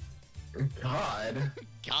right. God.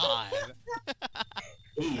 God.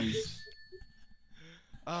 Please.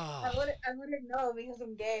 Oh, I wouldn't know because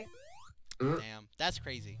I'm gay. damn, that's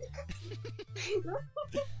crazy.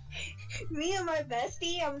 Me and my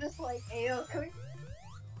bestie, I'm just like, ayo, come here.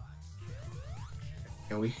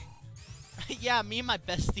 Can we? Yeah, me and my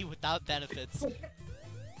bestie without benefits.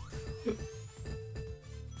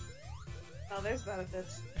 Oh, there's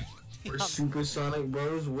benefits. We're Supersonic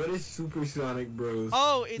Bros. What is Supersonic Bros?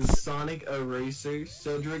 Oh, The it's Sonic Eraser,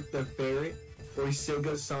 Cedric the Ferret, or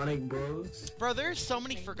Sega Sonic Bros? bro. There's so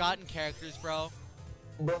many forgotten characters, bro.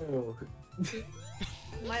 Bro,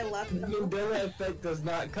 My left toe. Mandela Effect does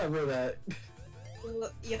not cover that.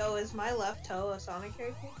 Yo, is my left toe a Sonic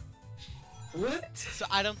character? What? So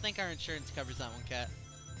I don't think our insurance covers that one, Cat.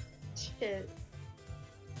 Shit.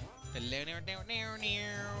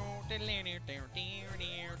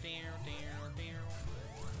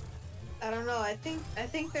 I don't know. I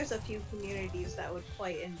think there's a few communities that would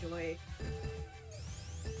quite enjoy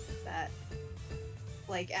that,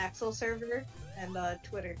 like Axel server and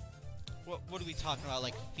Twitter. What are we talking about?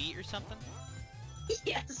 Like feet or something?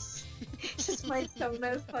 Yes. Just my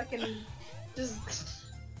toenails fucking just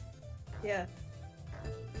yeah.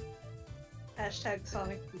 Hashtag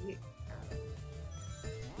Sonic feet.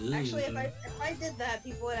 Actually, if I did that,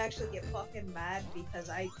 people would actually get fucking mad because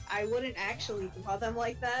I wouldn't actually draw them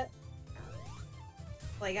like that.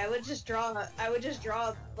 Like I would just draw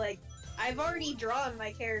like I've already drawn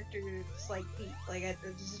my character's like feet. Like I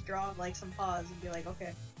just draw like some paws and be like,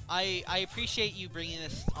 okay. I appreciate you bringing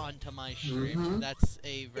this onto my stream. Mhm. That's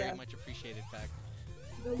a very Yeah. much appreciated fact.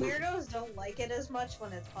 The weirdos don't like it as much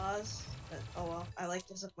when it's paws, but oh well. I like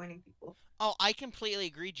disappointing people. Oh, I completely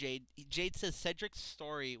agree, Jade. Jade says Cedric's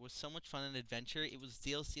story was so much fun and adventure. It was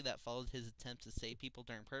DLC that followed his attempts to save people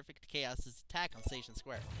during Perfect Chaos's attack on Station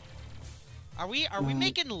Square. Are we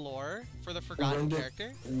making lore for the forgotten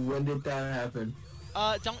character? When did that happen?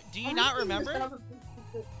 Do you not remember?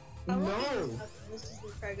 No. This is the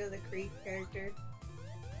Craig of the Creek character.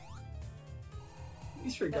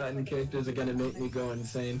 These forgotten characters are gonna make me go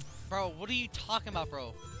insane. Bro, what are you talking about,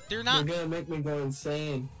 bro? They're They're not gonna make me go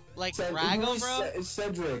insane. like Ced- Graggle, who's bro.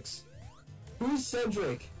 Cedric's? Who's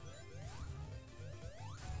Cedric?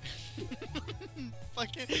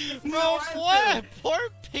 Fucking You bro, know what? poor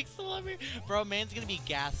Pixel over here. Bro, man's gonna be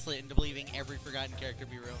gaslit into believing every forgotten character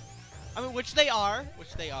be real. I mean, which they are.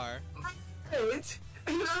 It's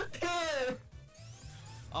not there.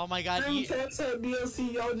 Oh my god, Dreamcast had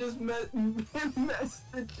DLC, y'all just messed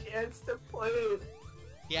the chance to play it.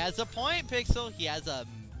 he has a point, Pixel. He has a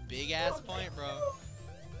big ass point, bro.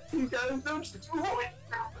 You guys don't destroy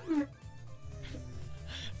it.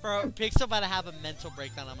 Bro, Pixel about to have a mental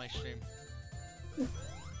breakdown on my stream.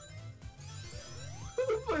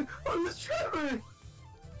 I'm just Trevor.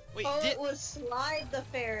 Wait, Oh, did it was Slide the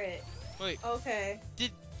ferret. wait, Okay.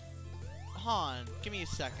 Han, give me a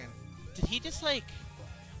second. Did he just like?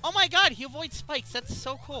 Oh my god, he avoids spikes. That's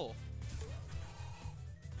so cool.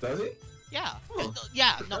 Does he? Yeah. Oh.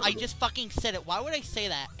 Yeah. No, I just fucking said it. Why would I say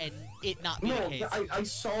that and it not be the No, case? I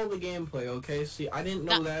saw the gameplay, okay? See, I didn't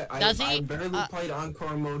know that. does he? I barely played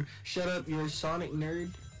Encore mode. Shut up, you're a Sonic nerd.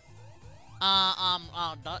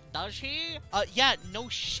 Does he? Yeah. No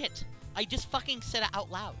shit. I just fucking said it out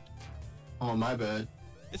loud. Oh, my bad.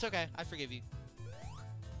 It's okay. I forgive you.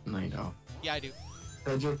 No, you don't. Yeah, I do.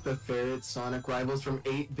 Cedric the Ferret, Sonic rivals from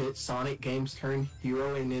 8-bit Sonic games turned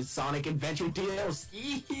hero in his Sonic Adventure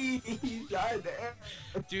DLC. He died there.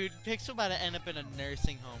 Dude, Pixel about to end up in a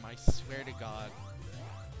nursing home. I swear to God.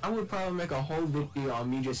 I would probably make a whole video on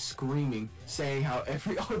me just screaming, saying how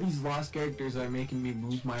all these lost characters are making me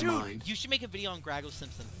lose my Dude, mind. you should make a video on Graggle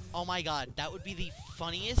Simpson. Oh my god, that would be the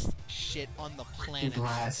funniest shit on the planet.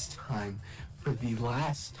 For the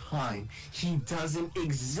last time, he doesn't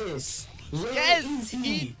exist. Where Yes, is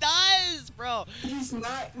he does, bro. He's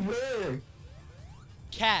not there.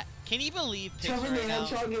 Cat, can you believe Pixel Trevor the right now?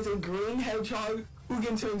 Hedgehog is a green hedgehog who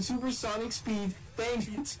can turn supersonic speed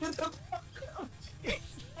thanks to the...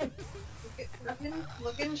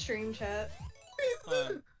 Look in stream chat.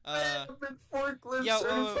 I've been forklift yo,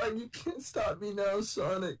 certified. You can't stop me now,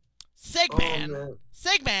 Sonic. Segman! Oh,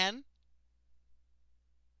 Segman!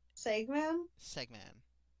 Segman? Segman.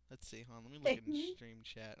 Let's see, hold on, let me look in stream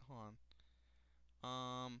chat. Hold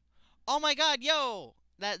on. Oh my god, yo!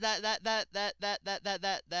 That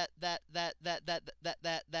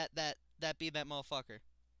be that motherfucker.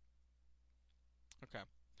 Okay,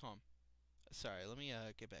 hold on. Sorry, let me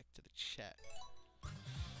get back to the chat.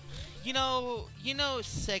 You know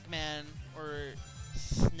Segman or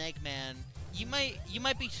Snegman. You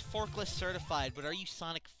might be forklift certified, but are you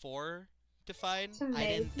Sonic 4 defied? I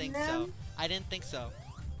didn't think so. I didn't think so.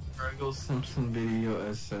 Graggle Simpson video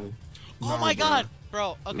essay. Oh my god,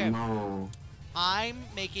 bro. Okay, No. I'm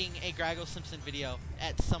making a Graggle Simpson video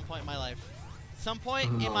at some point in my life. Some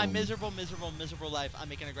point in my miserable life, I'm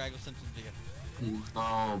making a Graggle Simpson video.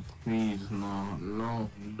 No, please, no,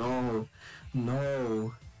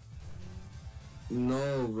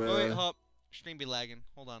 bro. Wait, hold up. Stream be lagging.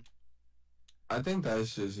 Hold on. I think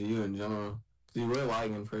that's just you in general. See, we're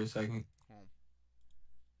lagging for a second.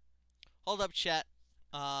 Hold up, chat.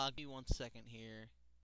 Give me 1 second here.